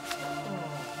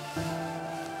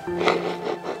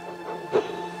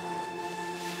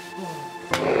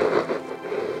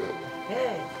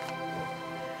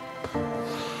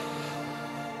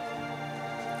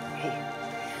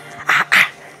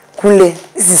 Kunle,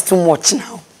 this is too much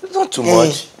now. It's not too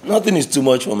much. Nothing is too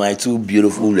much for my two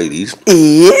beautiful ladies.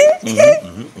 Kunle,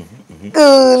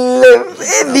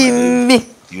 baby me.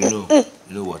 You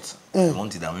know what? I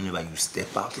want it that whenever you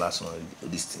step out last one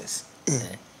of these things,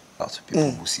 lots of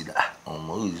people will see that.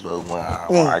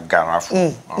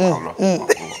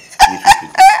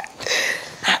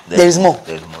 There is more.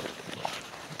 There's more.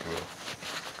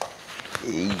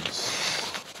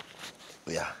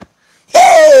 Yeah.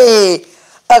 Hey!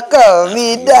 Aka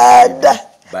mi dada.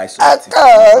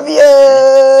 Aka mi.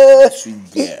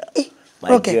 Sweet girl.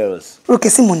 My girls. Okay,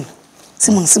 Simon,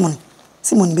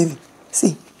 baby.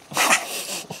 See.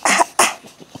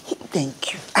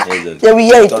 Thank you. Yeah, we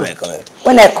hear it. Come here.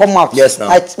 When I come out, yes, now.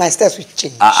 my steps will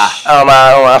change.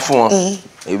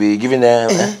 You'll be giving them.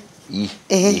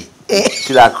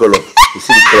 See that color? You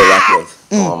see the color of that cloth?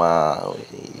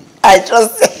 I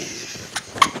trust it.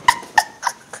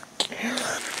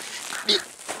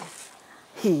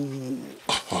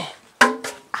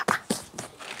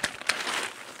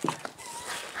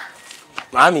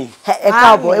 Mami.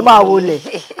 Káàbọ̀, ẹ máa wọlé.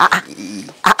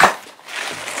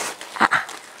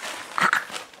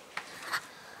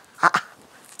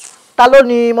 Ta ló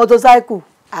ní motorcycle?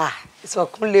 It's for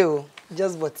Kunle o.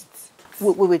 Just bought it.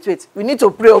 Wait. We need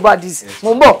to pray over this.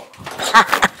 Mo ń bọ̀.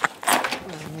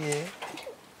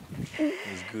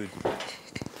 It's good.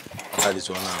 Try this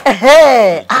one now.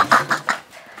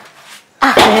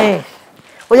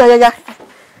 Oh, yeah. Let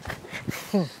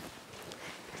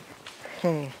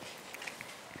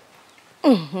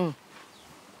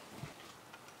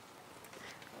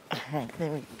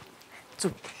me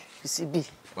two. You see B.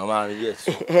 Mama, yes.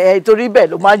 Torí bẹ́ẹ̀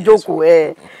ló máa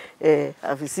jókòó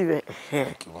àfi síbẹ̀.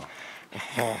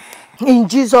 In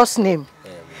Jesus' name,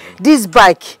 this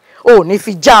bike, ní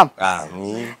fi jam.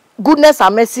 Amen. Goodness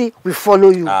and mercy will follow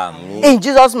you. Amen. In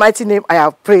Jesus' mighty name, I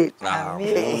have prayed.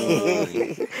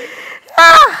 Amen.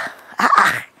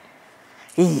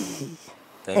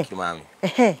 Thank you, Mommy.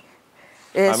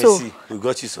 Mommy, So, see, we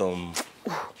got you some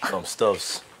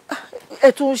stuffs.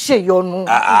 Ẹ tún ṣèyọnu.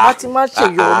 Ìbá ti máa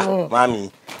ṣèyọnu.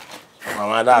 Mommy,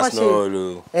 Mama, that's not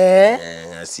all.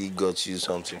 I still got you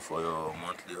something for your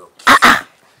monthly upkeep.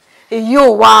 Èyí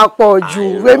ò wá pọ̀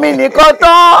jù. Èmi nìkan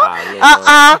tán.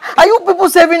 Are you people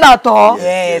saving at all?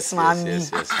 Yes, Mommy.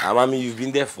 Yes. Mommy, you've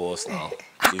been there for us now.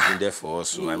 You've been there for us,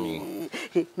 so I mean.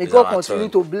 May God continue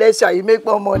to bless you and you make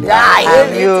more money.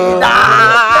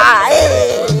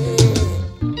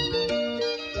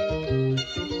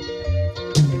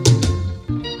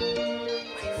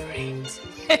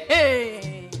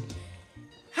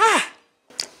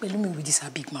 PELUMI with this her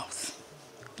big mouth.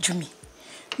 Jimmy,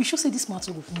 you should say this mouth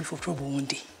will put me for trouble one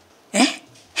day.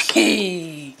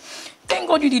 Hey, thank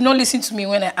God you did not listen to me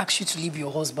when I asked you to leave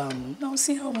your husband. Now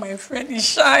see how my friend is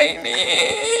shining.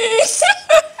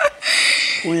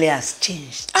 Kunle has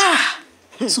changed.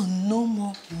 So no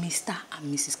more Mr.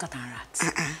 and Mrs. Cat and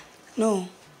Rat. No.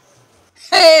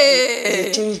 Hey!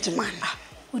 They changed the man.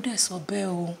 Oh, that's so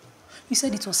bad. You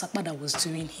said it was Sakpa that was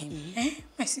doing him. Eh?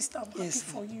 My sister, I'm happy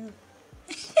for you.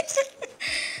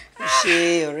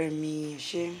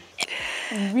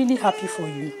 I'm really happy for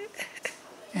you.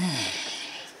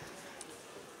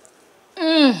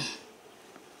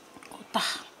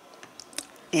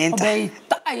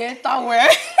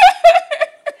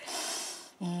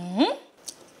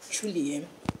 Truly,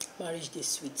 marriage is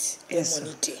sweet. Yes,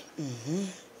 money day.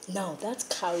 Now that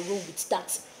Carol with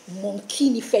that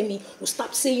monkey Femi will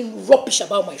start saying rubbish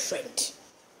about my friend.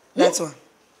 That's one.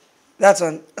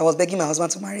 I was begging my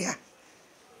husband to marry her.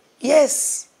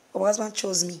 Yes, my husband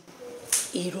chose me.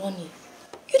 Irony.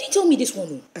 You didn't tell me this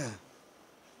one.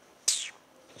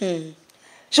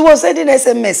 She was sending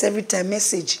SMS every time,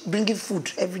 message, bringing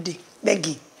food every day,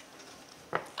 begging.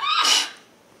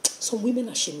 Some women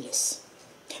are shameless.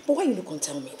 But why you not gonna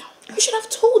tell me now? You should have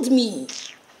told me.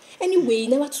 Anyway,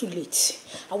 never too late.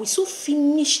 I will so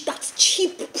finish that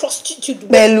cheap prostitute.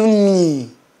 PELUMI.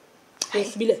 Hey,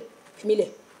 Femile.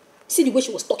 See the way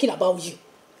she was talking about you.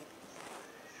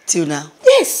 Till now?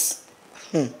 Yes.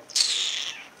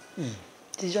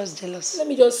 She's just jealous. Let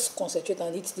me just concentrate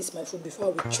and eat this my food before I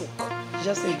will choke. She's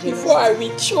just jealous. Before I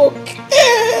will choke.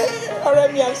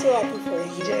 Already, I'm so happy for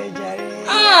you.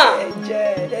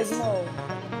 There's more.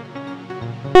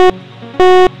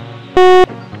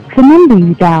 The number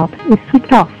you dialed is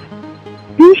switched off.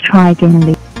 Please try again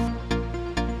later.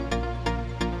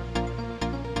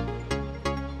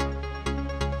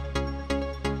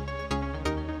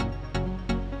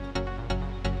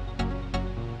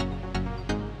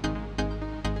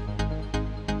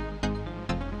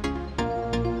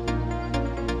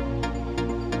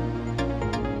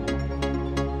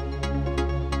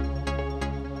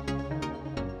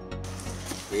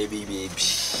 Baby.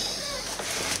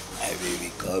 My baby,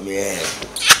 come here.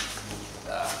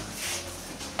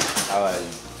 How are you?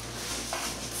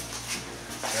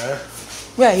 Huh?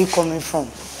 Where are you coming from?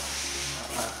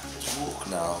 Walk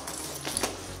now.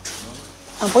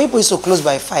 And for you is so close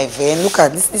by 5, and look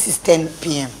at this. This is 10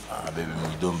 p.m. Baby,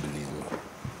 you don't believe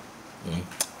me.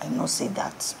 I not say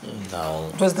that.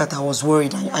 No. Just that I was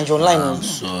worried, and your line I'm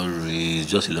was. sorry, it's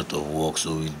just a lot of work,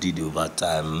 so we did the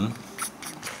overtime.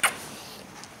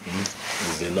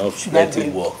 It's enough. Let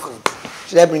it work.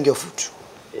 Should I bring your food?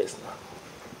 Yes, ma'am.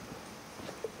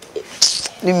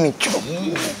 Let me chop.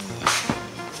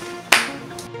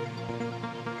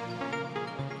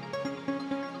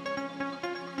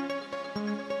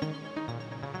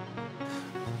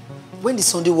 When the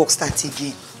Sunday work starts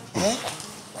again? Eh?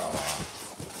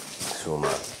 So,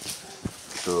 man.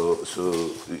 So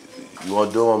you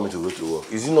don't want me to go to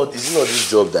work? Is it not this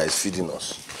job that is feeding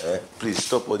us? Eh? Please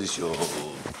stop all this your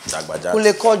dagbaja. Will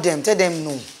they call them? Tell them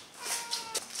no.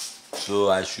 So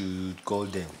I should call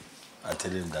them and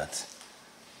tell them that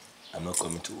I'm not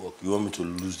coming to work. You want me to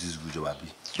lose this good job, Abi?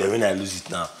 Then when I lose it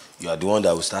now, you are the one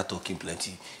that will start talking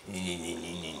plenty.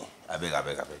 I beg,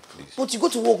 please. But you go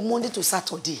to work Monday to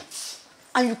Saturday,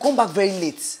 and you come back very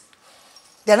late.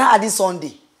 They're not adding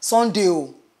Sunday. Sunday,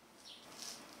 oh.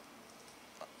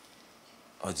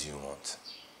 What do you want?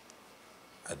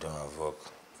 I don't have work.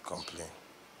 You complain.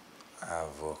 I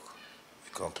have work.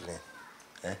 You complain.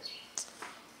 Eh?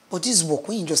 But this work,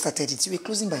 when you just started it, you were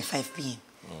closing by 5 p.m.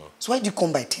 So why do you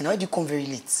come by 10? Why do you come very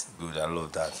late? Good, I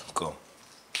love that. Come.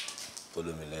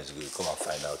 Follow me, let's go. Come and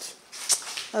find out.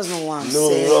 That's not what I'm No,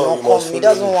 saying. no, you must Come me.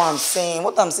 That's not what I'm saying.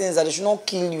 What I'm saying is that they should not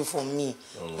kill you for me.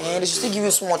 They should still give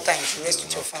you some more time to rest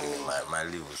with your family. My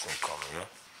leave will soon come, yeah?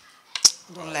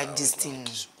 I don't like this thing.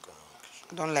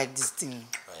 I don't like this thing.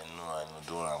 I know.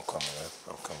 Don't worry, I'm coming.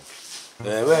 I'm coming.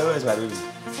 Where is my baby?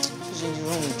 She's in the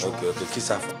room. Okay. Kiss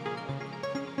her.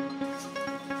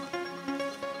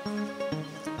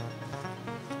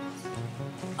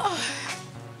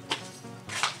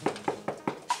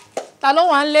 Ta ló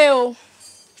wà nílé o?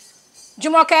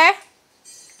 Jumoke?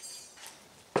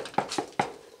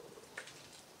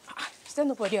 Is there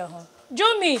nobody at home?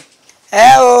 Jumi!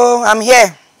 Hello, I'm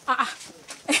here.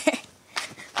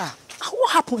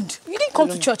 What happened? You didn't come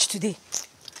to church today.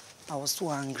 I was too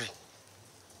angry.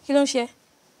 You don't share?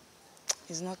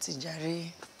 It's not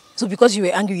Ijari. So because you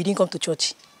were angry, you didn't come to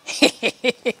church?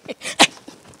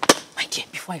 My dear,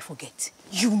 before I forget,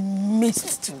 you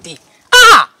missed today.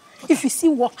 If you see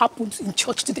what happened in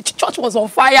church today, the church was on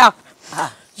fire.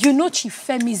 You know Chief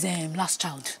Femi's last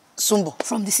child? Sumbo.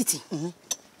 From the city.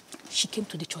 She came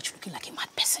to the church looking like a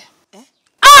mad person.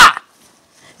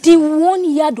 The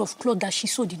 1 yard of cloth that she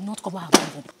saw did not cover her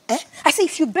bum. I say,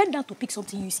 if you bend down to pick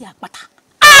something, you see her pata.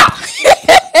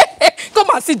 Come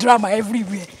and see drama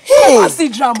everywhere. Hey. Come and see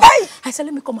drama. Hey. I said,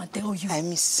 let me come and tell you. I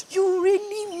miss. You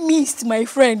really missed, my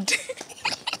friend.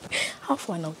 How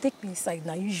far now? Take me inside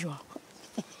now, usual.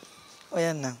 Oh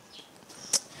yeah, now.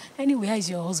 Anyway, how is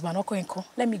your husband, Okoenko?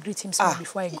 Let me greet him small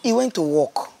before I go. He went to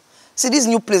work. See, this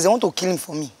new place, they want to kill him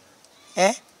for me.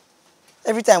 Eh?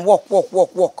 Every time, walk.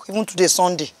 Even today,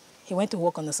 Sunday. He went to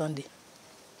work on a Sunday.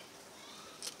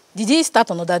 Did he start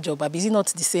another job, or is it not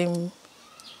the same?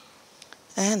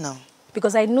 No.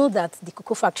 Because I know that the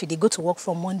cocoa factory, they go to work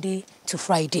from Monday to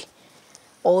Friday.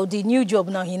 Or the new job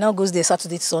now, he now goes there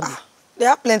Saturday to Sunday. They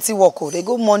have plenty work. They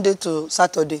go Monday to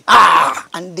Saturday.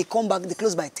 And they come back, they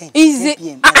close by 10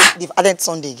 p.m. They've added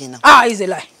Sunday again now. It's a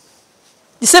lie.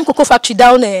 The same cocoa factory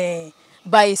down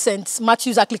by St.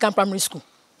 Matthew's Anglican Primary School.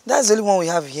 That's the only one we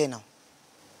have here now.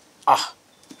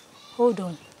 Hold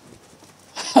on.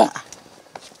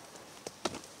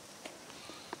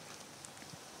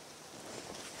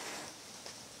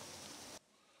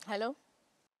 Hello?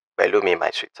 PELUMI,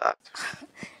 my sweetheart.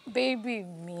 Baby,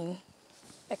 me.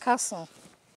 Ekason.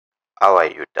 How are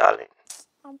you, darling?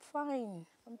 I'm fine.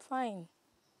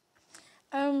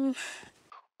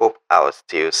 Hope I'll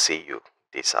still see you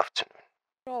this afternoon.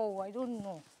 Oh, I don't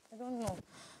know.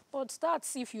 But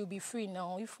that's if you'll be free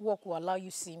now, if work will allow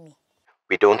you to see me.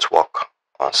 We don't work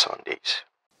on Sundays.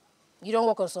 You don't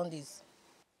work on Sundays?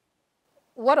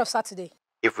 What of Saturday?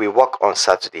 If we work on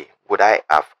Saturday, would I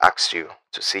have asked you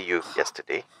to see you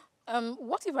yesterday?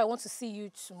 What if I want to see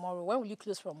you tomorrow? When will you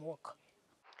close from work?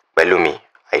 PELUMI,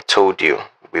 I told you,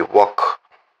 we work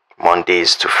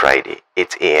Mondays to Friday,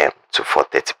 8 a.m. to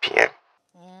 4:30 p.m.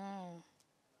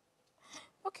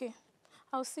 Okay,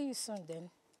 I'll see you soon then.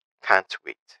 Can't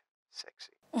wait,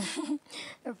 sexy.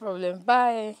 No problem,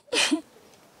 bye.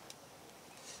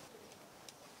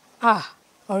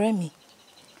 Oremi,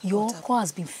 your uncle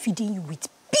has been feeding you with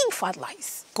big fat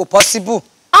lies. Go possible.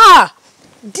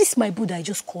 This my boo that I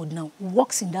just called now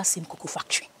works in that same cocoa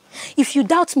factory. If you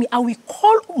doubt me, I will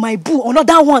call my boo,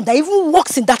 another one that even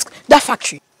works in that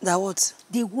factory. That what?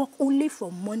 They work only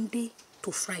from Monday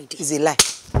to Friday. It's a lie.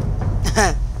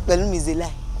 PELUMI is a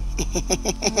lie.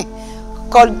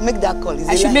 Make that call.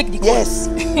 I should make the call.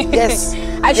 Yes.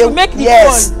 I should make the call.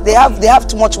 Yes. They have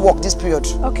too much work this period.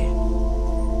 Okay.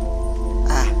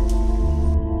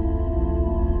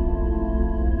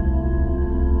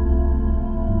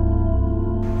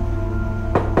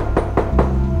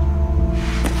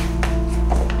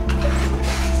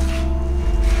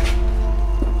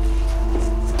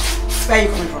 Where are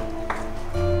you coming from?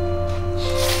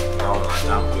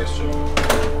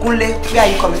 Kunle, where are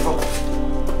you coming from?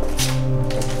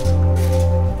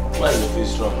 Why is your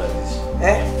face strong like this?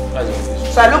 Why is your face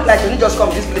strong? So I look like you just come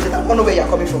to this place and I don't know where you're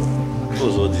coming from.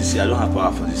 Close all this. I don't have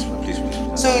power for this. Please.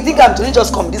 So you think I'm to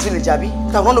just come to this village, Abi?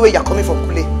 I don't know where you're coming from,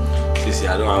 Kunle. Please,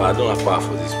 I don't have power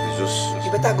for this. Please, just.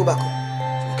 You better go back.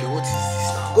 Okay, what is this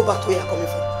now? Go back to where you're coming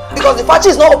from. Because the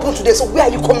factory is not open today, so where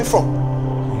are you coming from?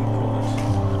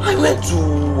 I went to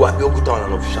Abiyokuta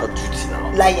on an official duty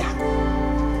now. Liar.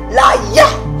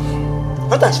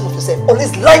 Not ashamed of yourself.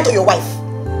 Always lying to your wife.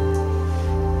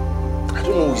 I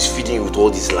don't know who is feeding you with all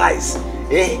these lies.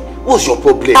 What's your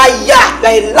problem? Liar.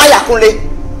 You're a liar, Kunle.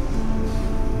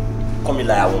 Call me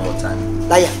liar one more time.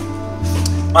 Liar.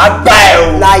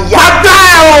 Liar.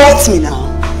 Hit me now.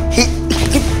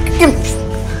 Give me.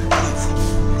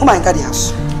 Come on, enter the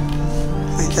house.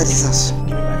 Enter this house.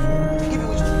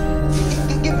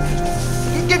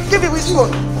 Give me which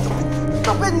one.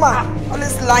 Now, wait, man.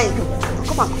 Always lying.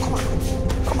 Come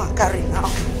on, carry now.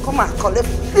 Come on, collect.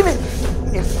 Give me.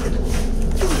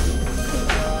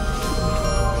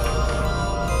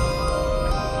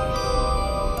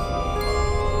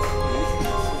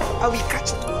 I will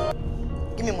catch it.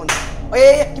 Give me money. Oh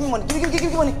yeah, give me money. Give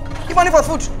me money. Give money for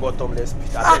food. Bottomless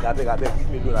pit. I beg. Leave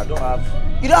me alone. I don't have.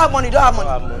 You don't have money.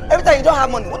 Every time you don't have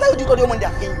money, what are you doing with your money they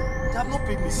are paying you? They have not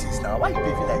paid me since now. Why are you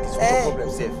behaving like this? What's your problem,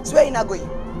 sef? So where are you not going?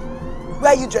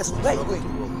 Where are you dressed? Where are you going?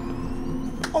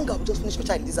 Hunger will just finish your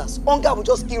child in this house. Hunger will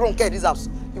just kill Ronke in this house.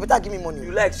 You better give me money.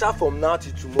 You like start from now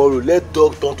till tomorrow. Let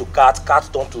dog turn to cat, cat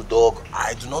turn to dog.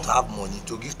 I do not have money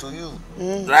to give to you.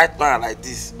 Right now, like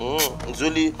this. It's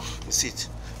only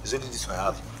this I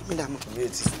have. Give me that money.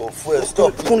 Wait, for fuel.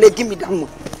 Stop. Kunle, give me that money.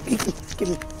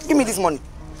 Give me this money.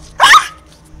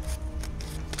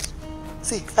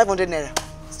 See, 500 naira.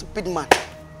 Stupid man.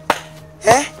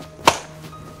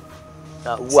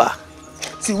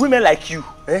 See, women like you,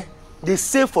 they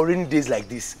save for rainy days like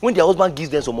this. When their husband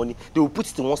gives them some money, they will put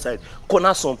it on one side,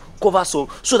 corner some, cover some,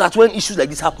 so that when issues like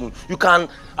this happen, you can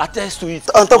attest to it.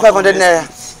 On top 500 naira.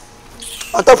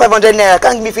 On top 500 naira,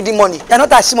 can't give me feeding money. You're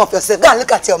not ashamed of yourself. Go and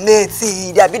look at your mates.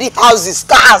 See, they are building houses,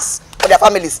 cars. for their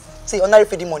families. See, ordinary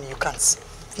feeding money, you can't.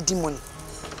 Feeding money.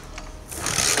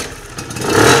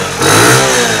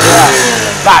 Yeah,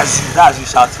 that's you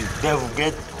shouting. Devil,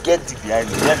 get the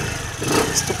behind me. Yeah.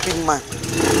 Stupid man.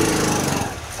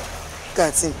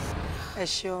 That's him. Are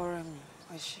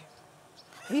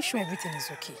you sure everything is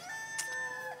okay?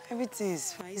 Everything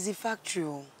is fine. It's the factory.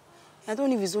 I don't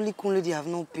know if it's only Kunle they have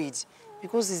not paid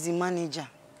because he's the manager.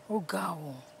 Oh, God.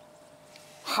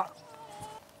 Ha.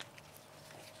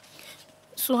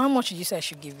 So how much did you say I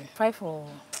should give you? 5 or?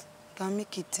 Can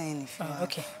make it 10 if you want.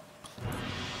 Okay.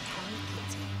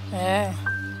 Yeah.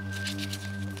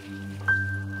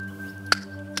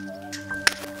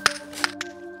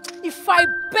 If I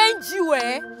bend you,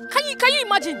 can you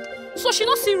imagine? So she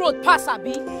not see road pass,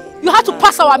 Abi. You had to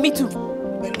pass our me too.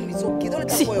 PELUMI, it's okay. Don't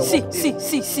let See,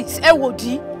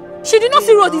 Ewodi. She did not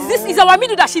see road. Is our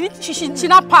middle that she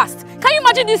not passed. Can you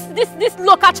imagine this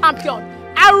local champion?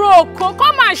 Aroko,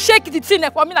 come and shake the thing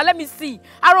for me. Now let me see.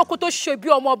 Aroko to shebi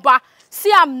omoba.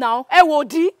 See am now.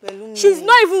 Ewodi. She's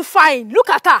not even fine. Look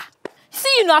at her. See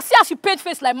you now. See how she paid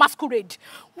face like masquerade.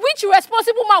 Which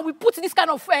responsible man will put this kind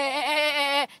of come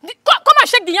and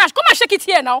shake the yash. Come and shake it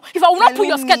here now. If I will not put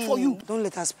your skirt for you. Don't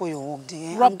let her spoil your work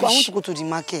there. Rubbish. I want to go to the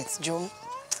market, Joe.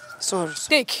 Sorry.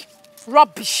 Take.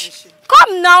 Rubbish.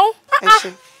 Come now.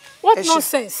 What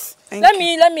nonsense. Let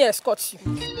me escort you.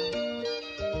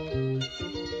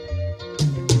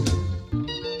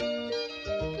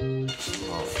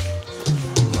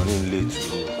 Running late.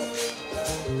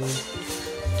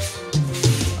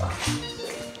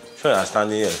 Sure, I'm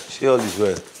standing here. See all this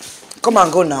well. Come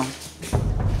and go now.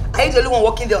 Are you the only one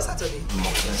working there on Saturday?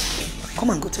 Come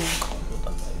and go to work.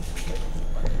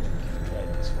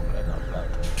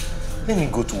 Let me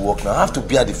go to work now. I have to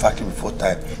be at the factory before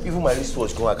time. Even my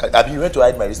wristwatch go. I've been ready to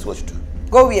hide my wristwatch too.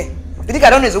 Go where? You think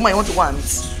I don't know the woman you want to go and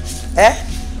meet? Eh?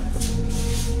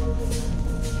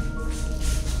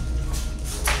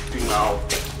 Now.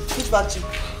 Which factory?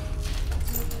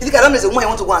 You think I don't know the woman you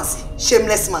want to go and see?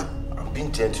 Shameless man. I'm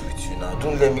being gentle with you now.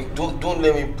 Don't let me.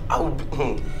 I will be.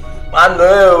 Man,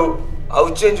 no. I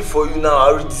will change it for you now.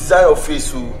 I will redesign your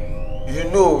face. You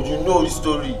know the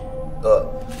story.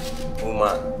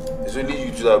 Woman. It's only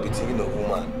you two that will be thinking of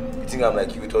woman. You think I'm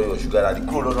like you with all your sugar daddy.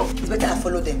 Cool or not? It's better I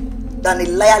follow them than a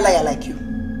liar like you.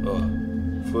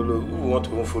 Follow? Who want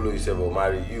to follow yourself or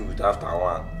marry you after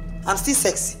one? I'm still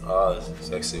sexy.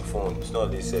 Sexy phone. It's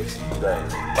not this sexy. You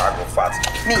guys, bag of fat.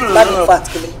 Me, bag of fat,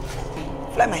 Kule.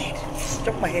 Fly my head.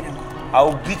 Drop my head and go.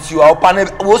 I'll beat you. I'll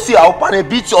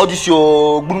beat you. All this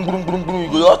your boom. You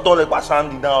go just turn like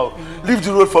Pasandi now. Leave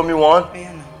the road for me. 1,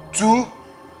 2,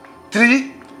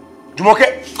 3. Jumoke.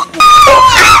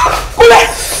 Kunle,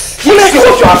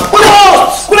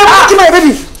 give my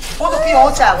baby. Want to kill your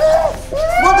own child?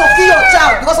 Want to kill your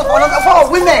child because of another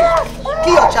women?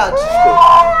 Kill your child.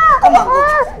 Come and go.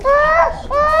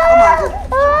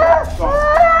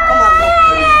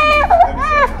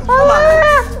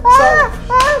 So,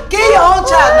 kill your own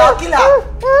child now. Kill her.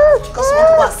 Because you want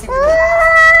to go and see women.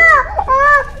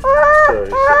 Sorry.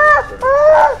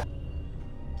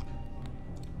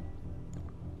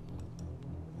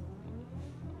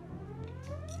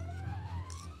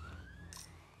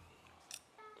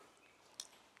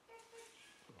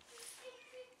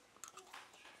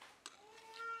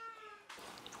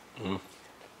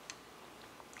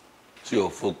 See your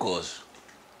focus.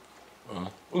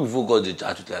 You focus the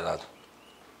chat like that.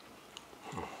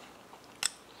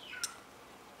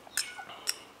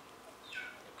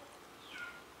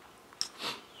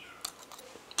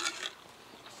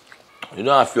 You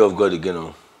don't have fear of God again,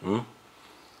 no? You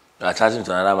are chatting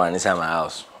to another man inside my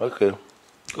house. Okay,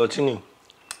 continue.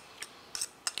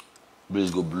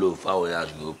 Breeze go blow, far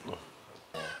ass go open.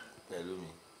 PELUMI.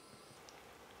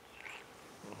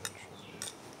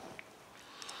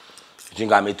 You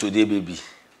think I made today, baby?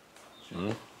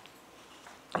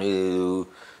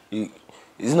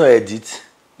 It's not edit.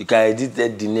 You can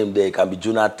edit the name there. It can be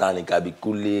Jonathan, it can be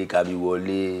Kunle, it can be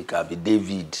Wole, it can be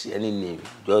David, any name.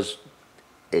 Just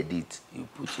edit. You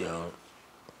put your own.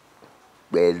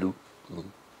 Pelu.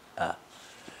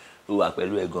 Who are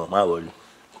Pelu again? My worry.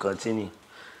 Continue.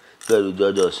 Pelu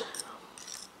judges.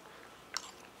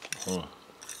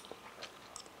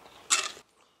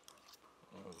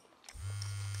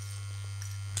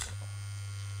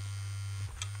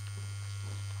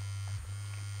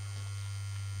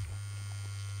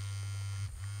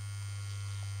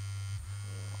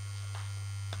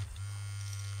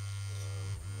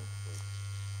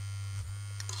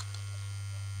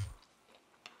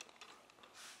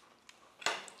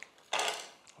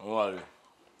 Don't worry.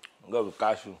 I'm going to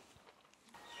catch you.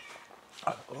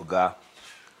 Oga.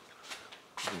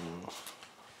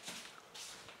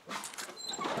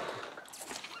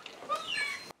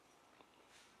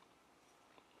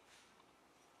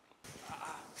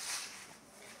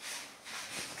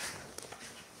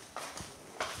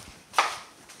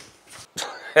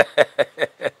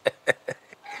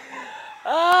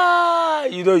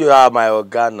 You know you are my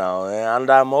organ now, and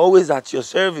I'm always at your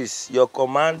service. Your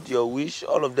command, your wish,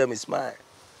 all of them is mine.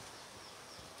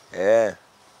 Yeah.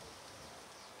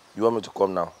 You want me to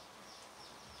come now?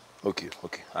 Okay,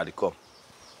 I'll come.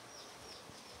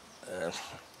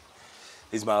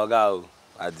 It's my organ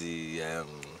at the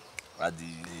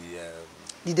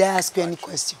Did I ask you any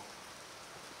question?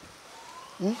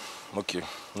 Okay,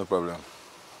 no problem.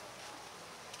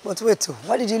 But wait,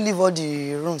 why did you leave all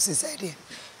the rooms inside here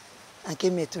and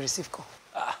came here to receive call?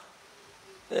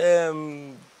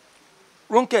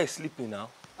 Ronke is sleeping now,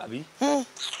 Abi.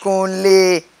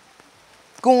 Kunle.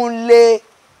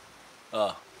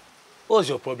 What's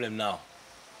your problem now?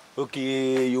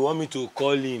 Okay, you want me to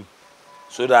call him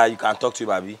so that you can talk to him,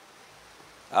 Abi?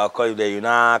 I'll call you there. You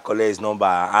now collect his number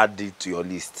and add it to your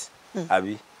list,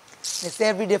 Abi. They say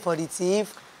every day for the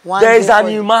thief. There is an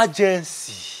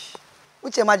emergency.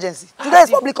 Which emergency? Today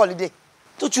is public holiday.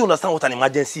 Don't you understand what an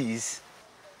emergency is?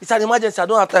 It's an emergency. I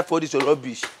don't have time for this your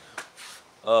rubbish.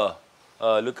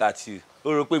 Look at you.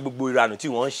 I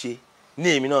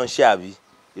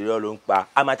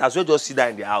might as well just sit down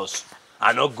in the house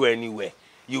and not go anywhere.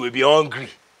 You will be hungry.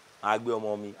 I'm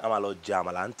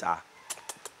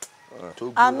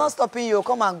not stopping you.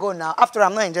 Come and go now. After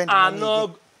I'm not enjoying the money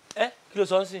again.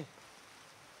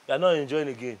 You are not enjoying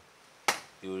again.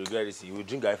 You will regret this. You will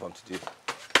drink guy from today.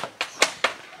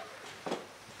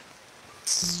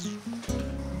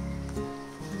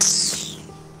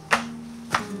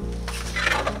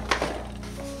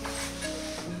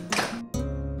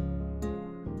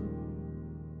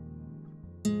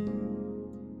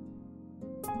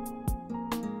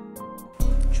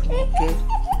 Jumoke,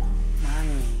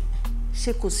 Mami,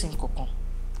 ṣé kò sí nǹkankan?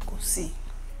 Kò sí.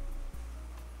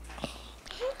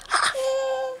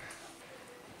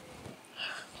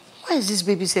 Why is this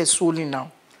baby's head swollen now?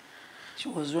 She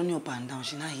was running up and down.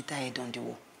 She now hit her head on the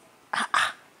wall.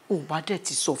 Oh, why did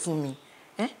you sọ fún mi?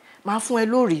 Ma fún ẹ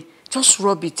lórí. Just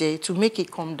rub it to make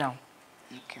it calm down.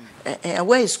 Okay.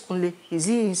 Where is Kunle? Is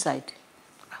he inside?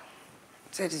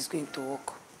 Said he's going to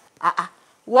work.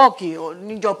 Work or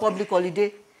need your public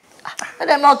holiday? Let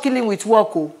them not kill him with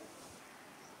work.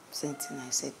 Same thing I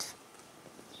said.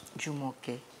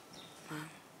 Jumoke,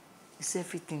 is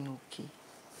everything okay?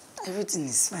 Everything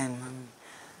is fine, Mom.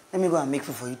 Let me go and make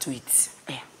food for you to eat.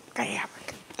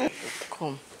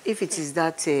 Come. If it is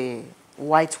that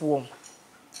white worm,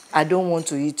 I don't want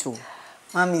to eat too.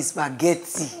 Mommy,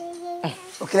 spaghetti.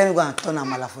 Okay, let me go and turn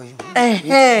amala for you.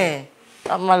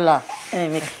 Amala.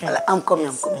 I'm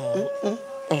coming.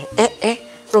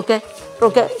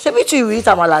 Roke. Should you eat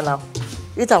amala now?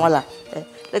 Eat amala.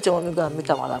 Let your mommy go and make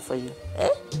amala for you.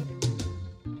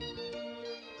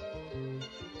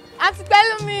 Auntie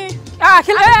PELUMI.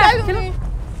 PELUMI.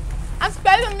 Auntie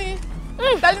PELUMI.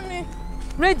 PELUMI.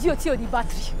 Radio tí ò ní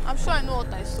battery. I'm sure I know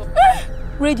what I saw.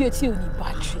 Radio tí ò ní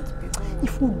battery.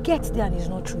 If we get there and it's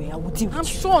not true, I will deal with you. I'm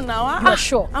sure now. You are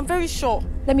sure? I'm very sure.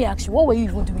 Let me ask you, what were you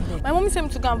even doing there? My mommy sent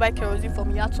me to go and buy kerosene for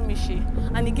me.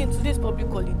 And again, today's public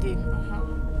holiday.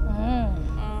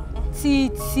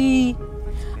 See,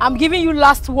 I'm giving you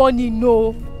last warning,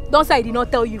 no. Don't say I did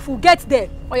not tell you. If we get there,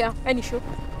 oh yeah, any show.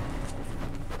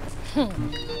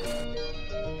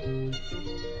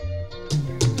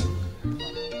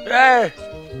 Hey,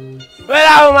 where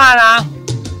are you, man?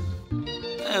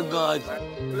 Oh God.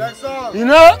 You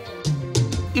know,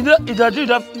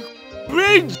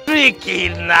 bring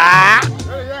drinking now.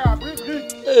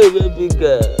 Hey, baby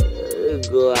girl. Hey,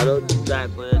 go. I don't die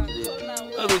for you today.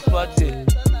 Don't be smarty.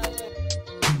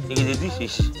 You get the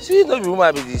dishes. See, no be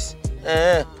woman be this.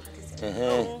 Hey,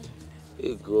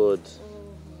 God.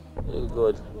 Hey,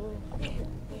 God.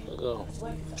 Go.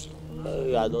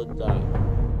 Hey, I don't die.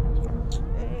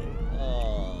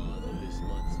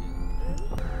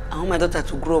 I want my daughter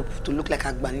to grow up to look like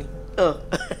Agbani.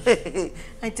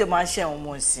 I tell my share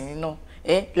almost, you know.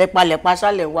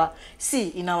 See,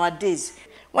 in our days,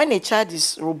 when a child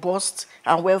is robust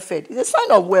and well fed, it's a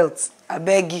sign of wealth. I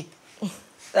beg you.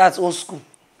 That's old school.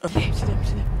 See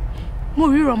them. Mo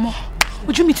ríran mọ́.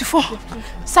 Ojú mi ti fọ́.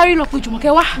 Sorry, lọ pe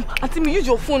Jumoke wá. Auntie, use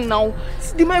your phone now.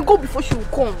 They might go before she will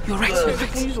come. You're right.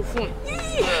 Use your phone.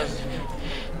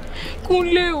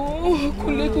 Kunle, oh,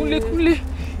 Kunle.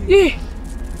 Yeah.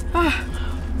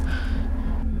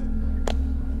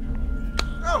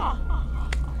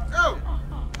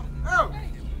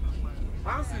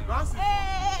 Bouncy.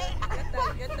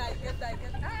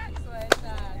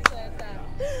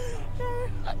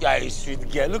 You are a sweet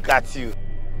girl. Look at you.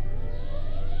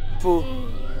 Fool.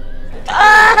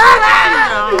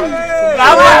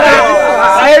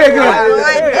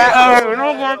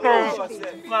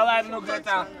 wife no get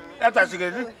her. That's what she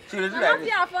can do. She can do like this. I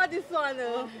can't afford this one,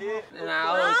 though.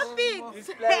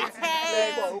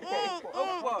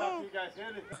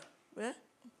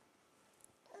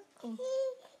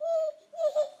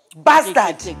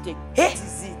 Bastard! Take. Hey,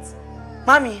 is it?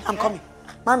 Mommy, I'm coming.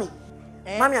 Mommy,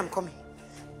 Mommy, I'm coming.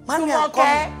 Mommy, I'm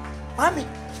coming. Mommy,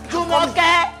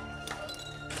 Jumoke.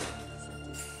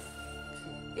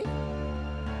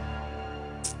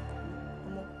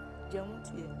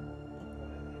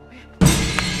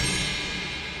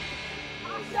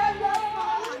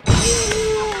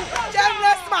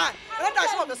 Shameless man! Don't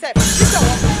touch on yourself.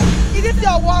 Is this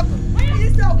your work? Is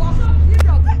this your work? Is this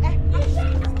your work?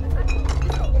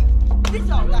 This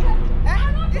your guy.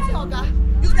 This your guy.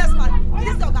 Useless man.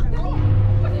 This your guy.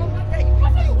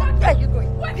 Where are you going?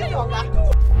 This your guy.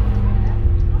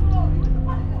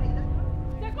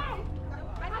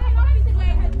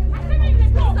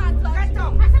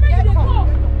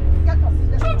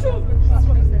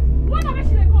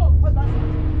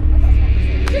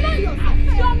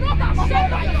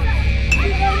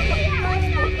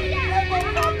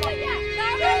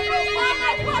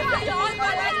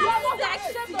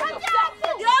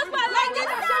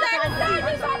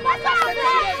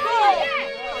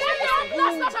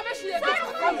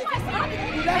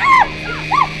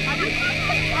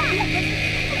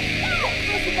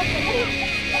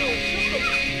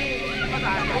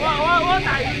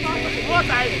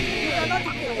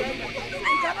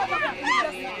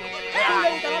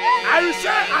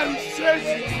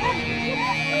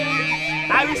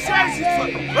 I will share it for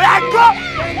you. Go!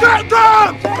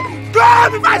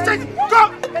 If I say go!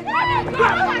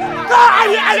 I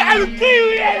will kill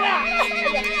you here now!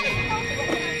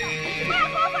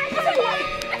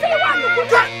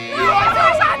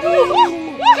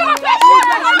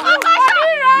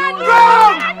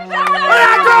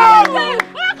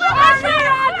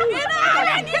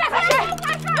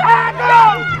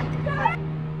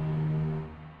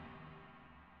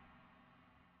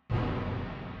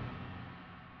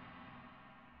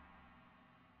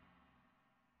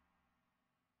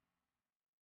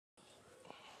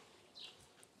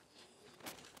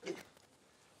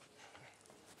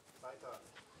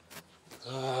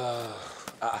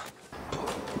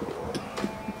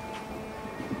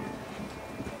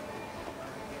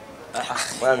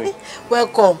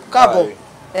 Welcome, Kabo.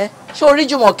 Show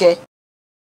Jumoke.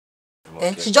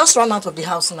 She just ran out of the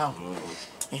house now.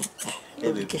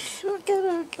 Okay.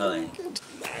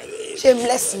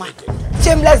 Shameless man.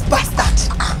 Shameless bastard.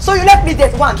 So you let me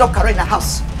date one drop Karo in the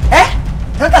house.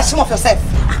 Don't assume of yourself.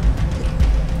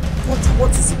 What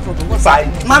is the problem?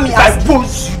 Mommy asked you.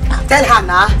 Tell her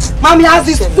now. Mommy asked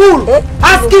this fool.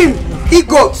 Ask him. He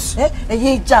goes. I'll be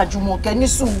here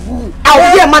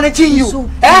managing you.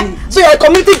 So you're a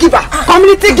community giver.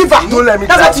 Community giver. Don't let me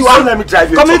That's what you are. Don't let me drive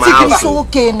you community from my giver. house. It's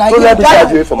okay now. Don't let me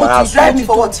drive you from my house. Drive me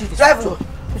for what? Drive me.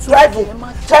 Drive me.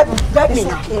 Drive me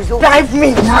now. Drive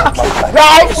me now.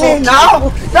 Drive me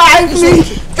now. Drive me.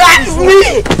 Drive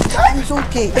me. It's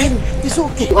okay. It's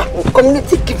okay.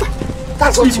 Community giver.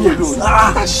 That's what you do.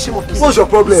 What's your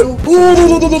problem?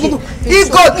 He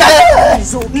got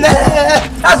that's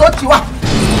what you are.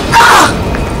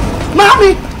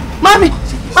 Mommy!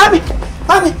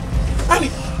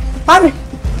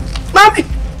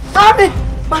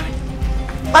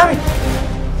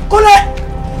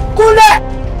 Kunle!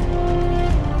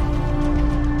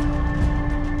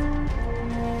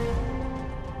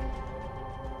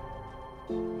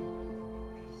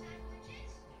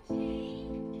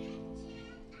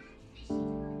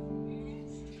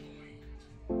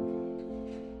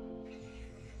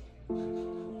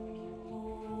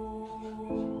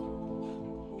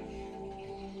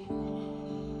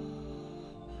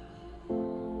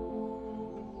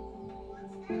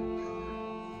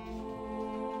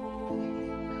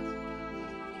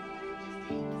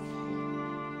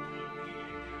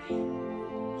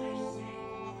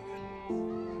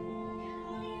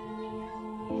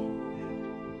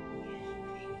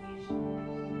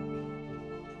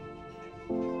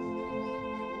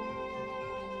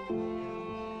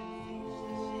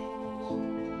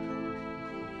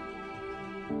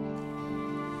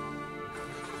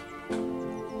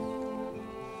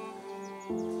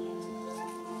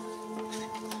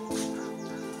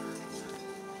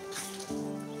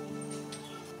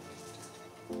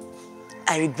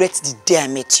 I regret the day I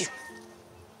met you.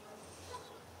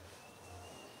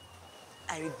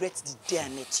 I regret the day I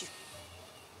met you.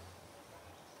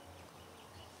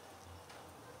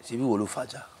 If you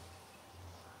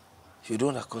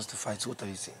don't want us to fight, what are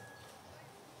you saying?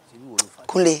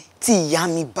 Kunle, tí ìyá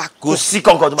mi bá kú. Kò sí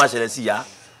kankan tó máa ṣẹlẹ̀ sí ìyá.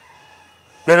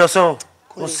 Bẹ́ẹ̀ni ọ̀sán,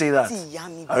 Don't say that.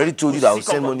 I already told you that I will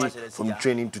send money from the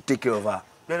training to take care of her.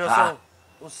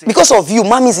 Because of you,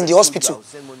 mommy's in the hospital.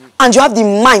 And you have the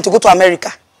mind to go to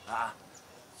America.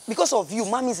 Because of you,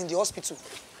 mommy's in the hospital.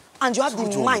 And you have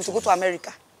the mind to go to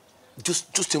America.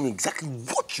 Just tell me exactly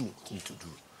what you want me to do.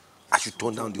 I should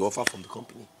turn down the offer from the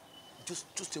company. Just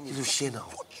tell me. Share now.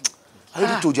 I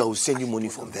already told you I will send you money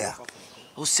from there.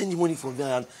 I will send you money from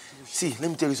there. And see, let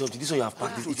me tell you something. This one you have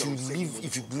practiced.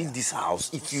 If you leave this house,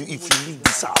 if you leave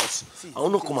this house, I will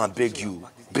not come and beg you.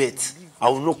 Bet. I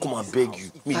will not come and beg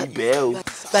you. You are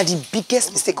the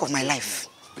biggest mistake of my life.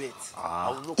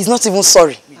 He's not even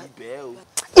sorry.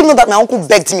 Even though that my uncle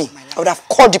begged me, I would have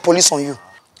called the police on you.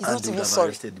 He's not even sorry.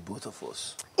 Arrested the both of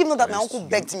us. Even though that my uncle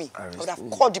begged me, I would have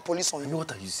called the police on you. You know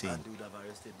what are you saying?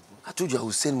 I told you I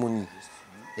will send money.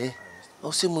 I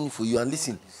will send money for you. And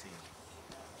listen,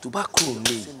 tobacco on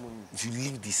me. If you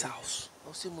leave this house, I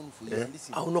will send money for you.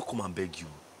 I will not come and beg you.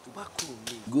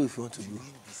 Go if you want to go.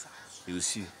 You will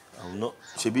see. I will not.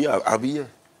 Shebi, I'll be here.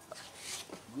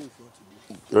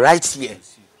 Right here.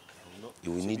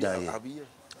 You will need that here. I will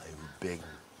beg you.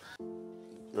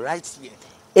 Right here.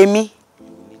 Emi,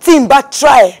 Timba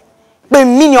try. But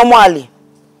me ni omo ale.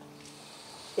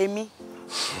 Emi,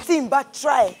 Timba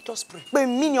try. Just pray. But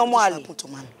me ni omo ale.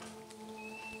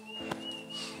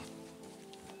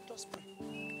 Just pray.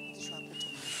 This will happen to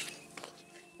man.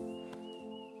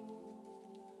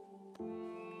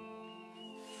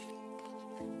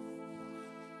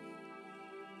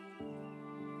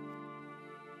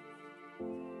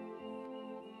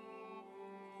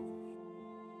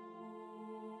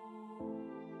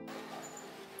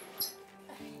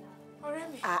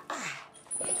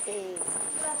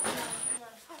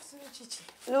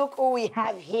 Look who we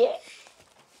have here.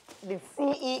 The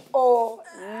CEO,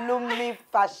 PELUMI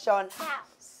Fashion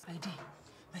House.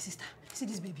 My sister, see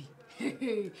this baby.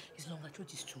 His longer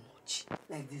throat is too much.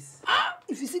 Like this.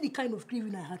 If you see the kind of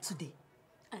craving I had today,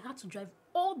 I had to drive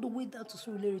all the way down to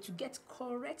Surulere to get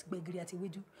correct begri at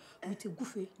Ewedu with a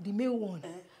gufe, the male one.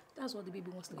 That's what the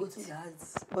baby wants to go eat. to that.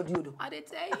 What do you do? I did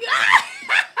tell you.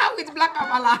 With black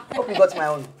amala. Hope you got my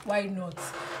own. Why not?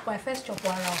 But I first chop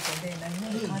one round for them. I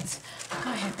know I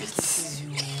can't help it.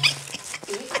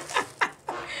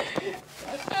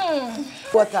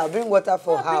 Water, bring water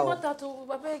for her. Bring water to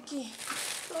Babeki.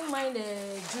 Don't mind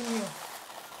Junior.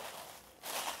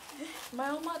 My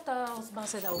own husband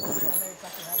said I will go to America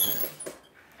to have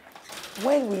baby.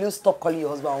 When will you stop calling your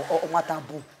husband Omata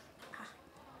Boo?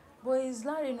 But is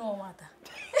Larry no Omata?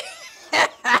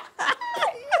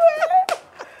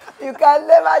 You can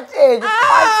never change. You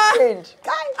can't change.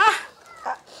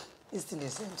 It's still the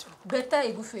same too. Better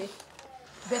Egufe.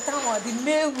 Better one, the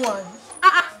male one.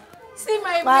 See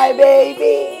my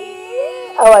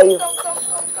baby. How are you?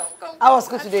 Come. How was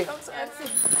school today? Come to auntie.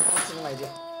 Auntie, my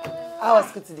dear. How was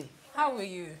school today? How are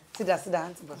you? Sit down,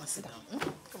 auntie. Come on, sit down.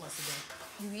 Come on, sit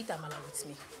down. You eat amala with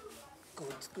me.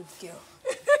 Good girl.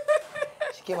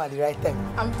 She came at the right time.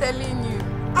 I'm telling you.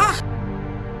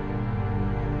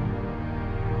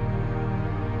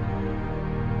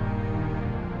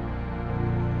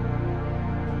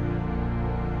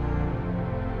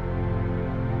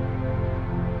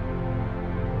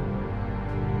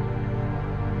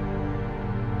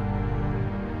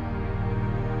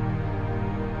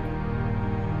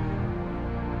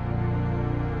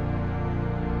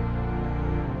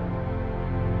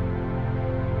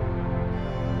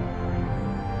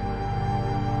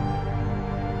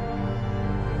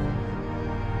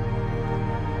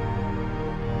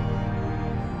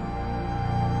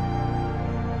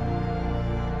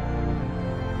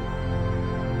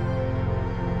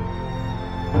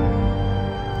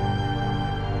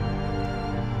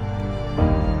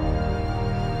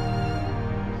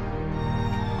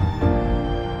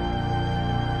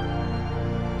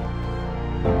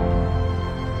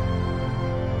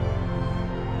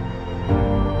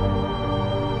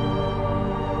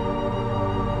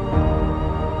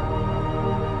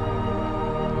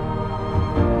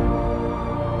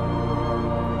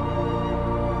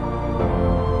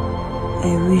 I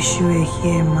wish you were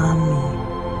here, Mommy.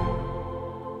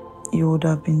 You would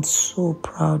have been so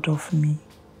proud of me.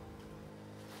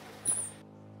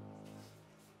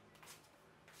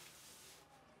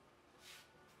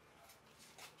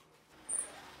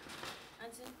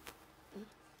 Auntie,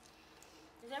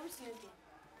 is everything okay?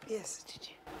 Yes,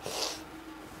 Gigi.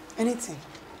 Anything?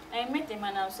 I met a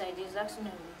man outside. He's asking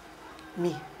me.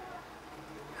 Me?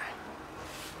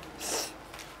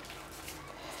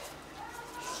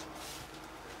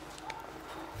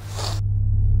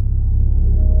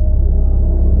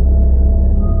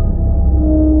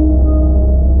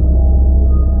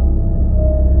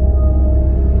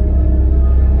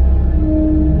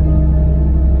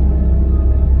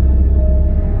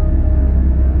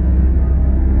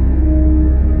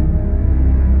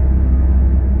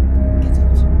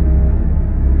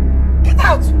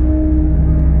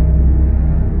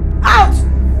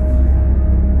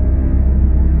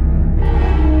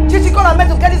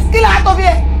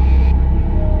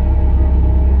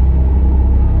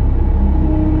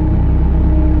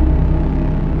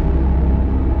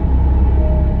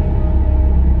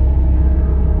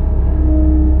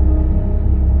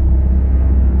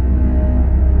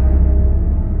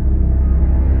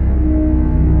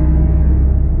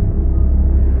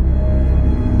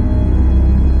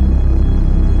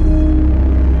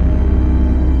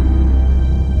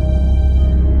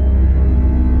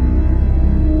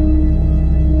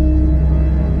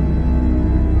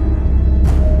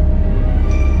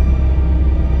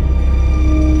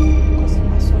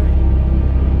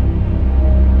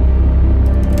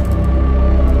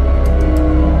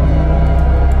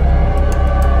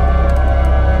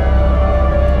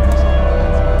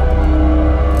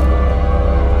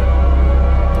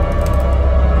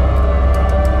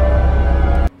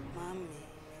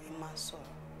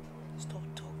 Stop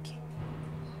talking.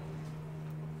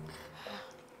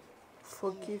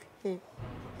 Forgive him.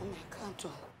 Mommy, I can't.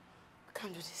 I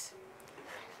can't do this.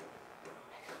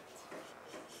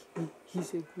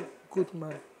 He's a good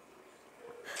man.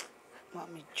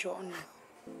 Mommy, John.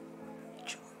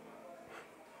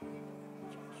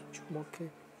 Jumoke.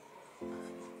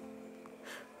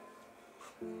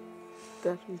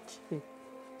 That rich him.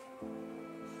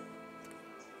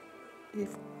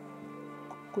 If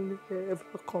Kunle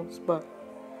ever comes back,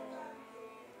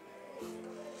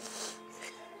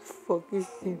 forgive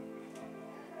him.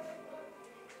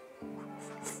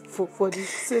 For the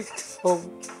sake of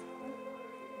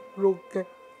Rogan.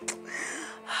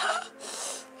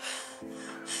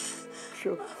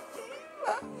 Sure.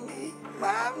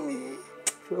 Mommy.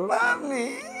 Sure.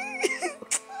 Mommy.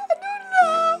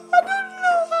 I don't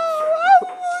know.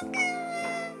 Forgive me.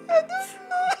 I don't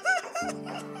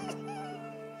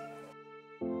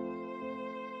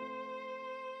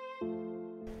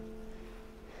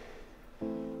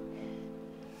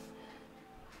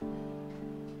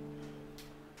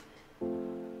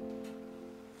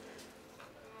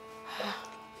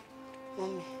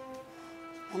know.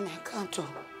 Mommy, I can't talk.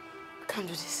 I can't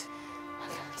do this. I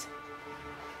can't.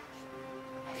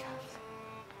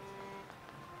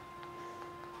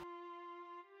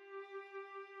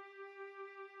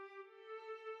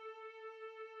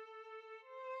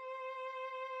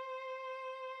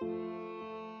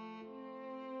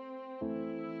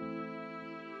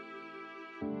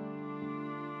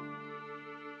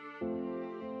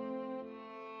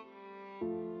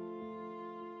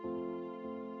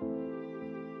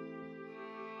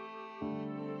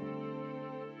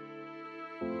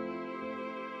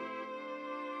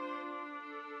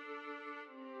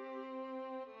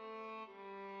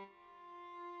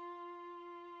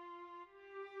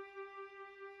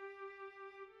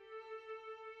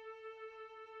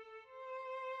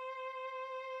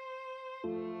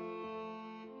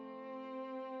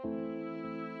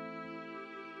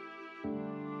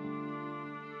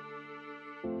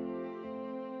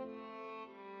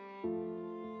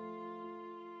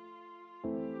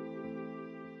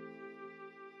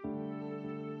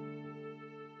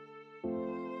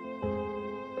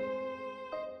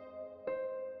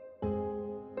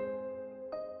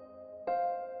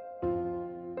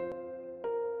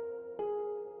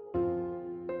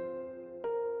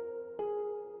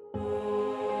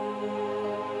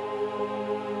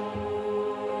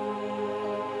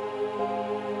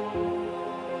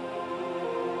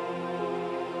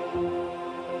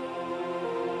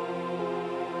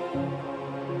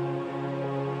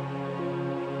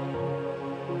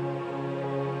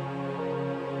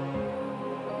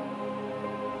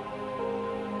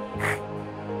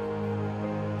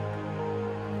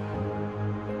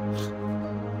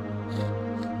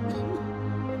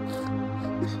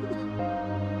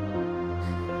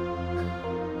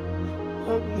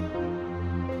 I'm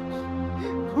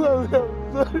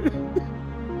sorry.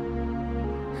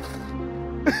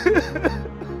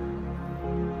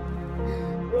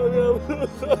 I'm so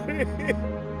sorry.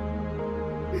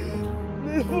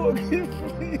 Please forgive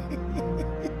me.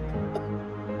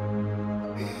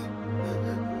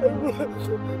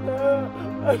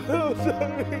 I'm so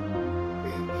sorry.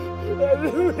 I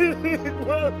don't really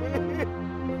mommy.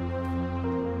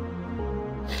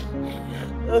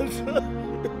 I'm sorry.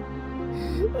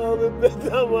 I'm a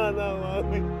better man now,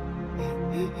 mommy.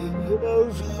 I'm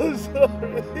so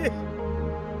sorry.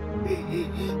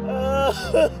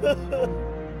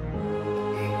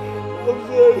 I'm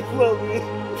sorry, mommy.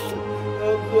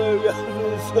 I'm sorry. I'm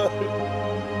so sorry.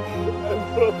 I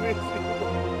promise you.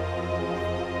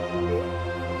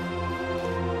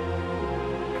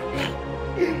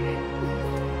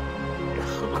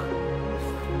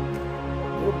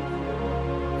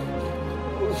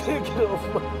 Take care of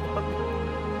my family.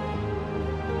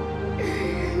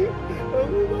 I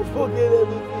will not forget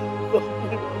everything you taught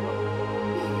me,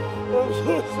 Mama. I'm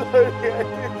so sorry I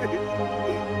did it.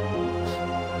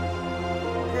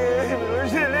 Okay,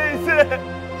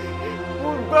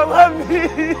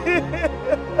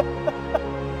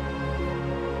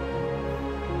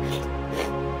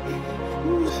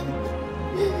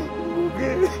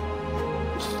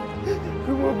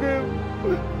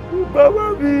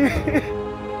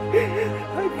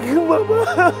 Mama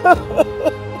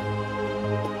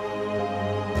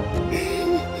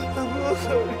I'm so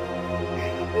sorry.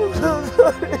 I'm so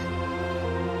sorry.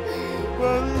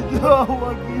 Mommy, don't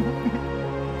forgive me.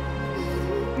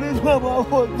 Please, Mama,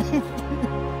 forgive me.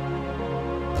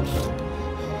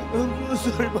 I'm so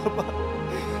sorry, Mama.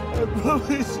 I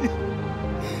promise you,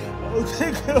 I'll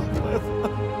take care of my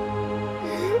family.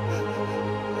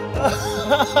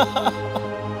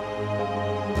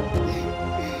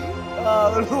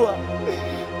 Lord,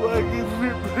 forgive me,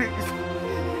 please.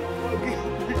 Forgive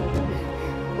me.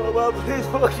 Mama, please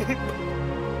forgive me.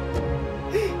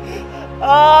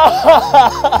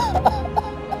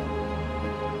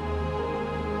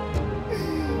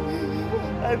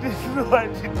 I didn't know I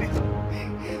did this.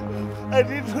 I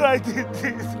didn't know I did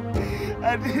this.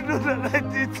 I didn't know that I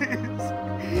did this.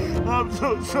 I'm so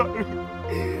sorry.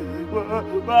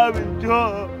 Mommy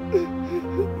Joe.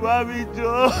 Mommy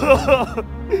Joe.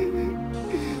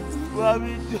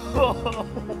 Mommy Joe.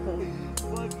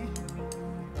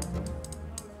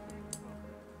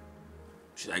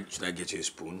 Should I get you a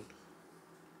spoon?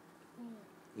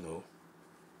 No.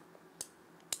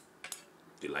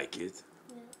 Do you like it?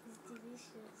 Yeah, it's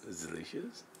delicious. It's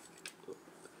delicious?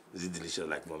 Is it delicious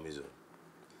like mommy's own?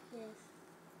 Yes.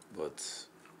 But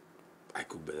I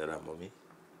cook better than mommy.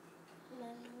 My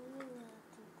mommy knows how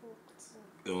to cook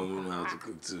too. Your mommy knows how to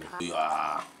cook too. You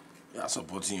are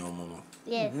supporting your mom.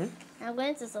 Yes. I'm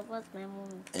going to support my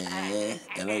mommy.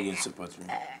 You're not going to support me?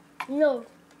 No.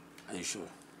 Are you sure?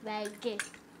 But I get.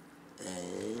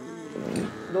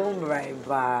 Don't bribe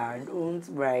her.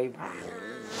 Don't bribe her.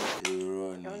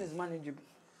 That one is manageable.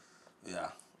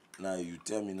 Yeah. Now you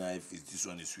tell me now if this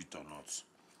one is sweet or not.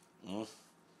 I'll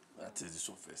tell this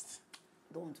one first.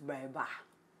 Don't bribe her.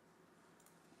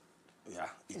 Yeah,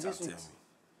 it will tell me. Is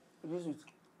it sweet?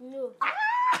 No.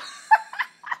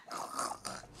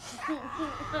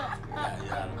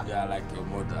 You are like your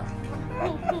mother.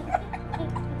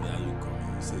 Yeah, you come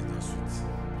and say it's not sweet.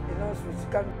 It's not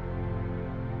sweet. Come.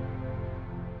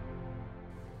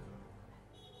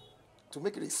 To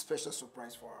make it a special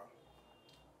surprise for her.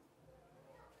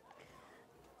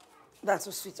 That's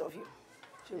so sweet of you.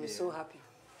 She'll be so happy.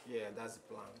 Yeah, that's the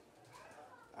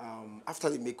plan. After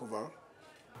the makeover,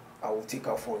 I will take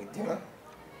her for a dinner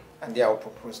and then I will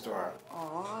propose to her.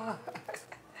 Aww.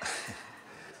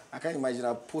 I can't imagine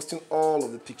her posting all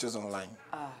of the pictures online.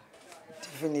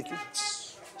 Definitely.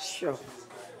 Sure.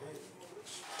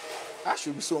 I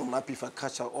should be so unhappy if I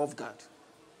catch her off guard.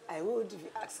 I would if you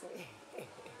ask me.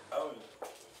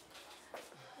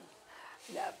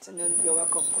 Good afternoon. You're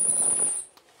welcome.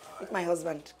 Meet my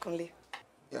husband, Kunle.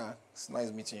 Yeah, it's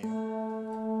nice meeting you.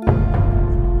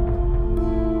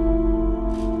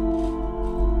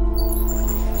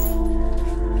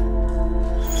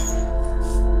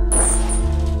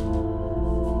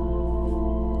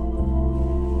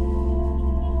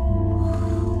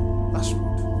 That's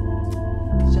rude.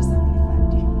 It's just having a bad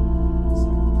day.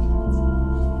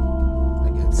 I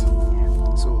get.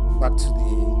 Yeah. So back to the...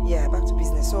 Yeah, back to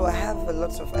business. So I have a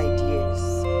lot of ideas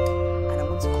and I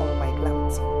want to call my glam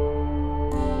team.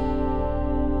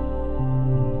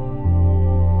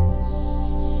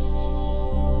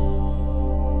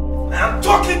 I'm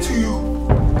talking to you!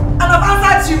 And I've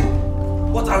answered you!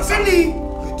 What answer? Really?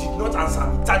 You did not answer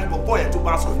me. Tell the boy to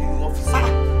bounce on in the office.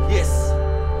 Yes.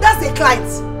 That's a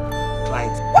client.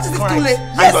 Client. What is this, Kunle?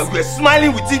 Yes. And you were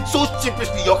smiling with it so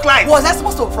sheepishly. Your client. Was I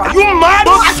supposed to fry? Are you mad?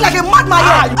 Don't act like a madman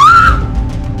here.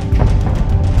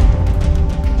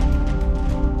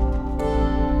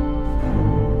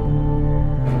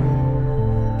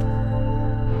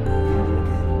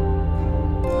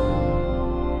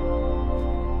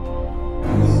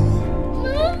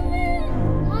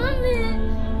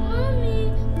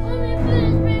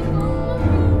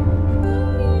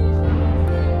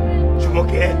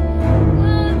 Jumoke.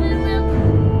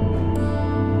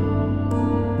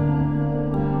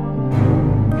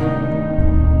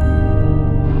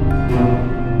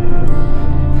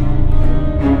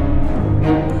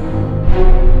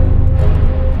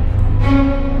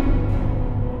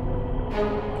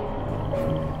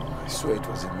 I swear it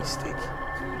was a mistake.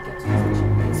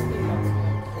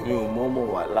 You Momo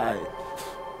were lying.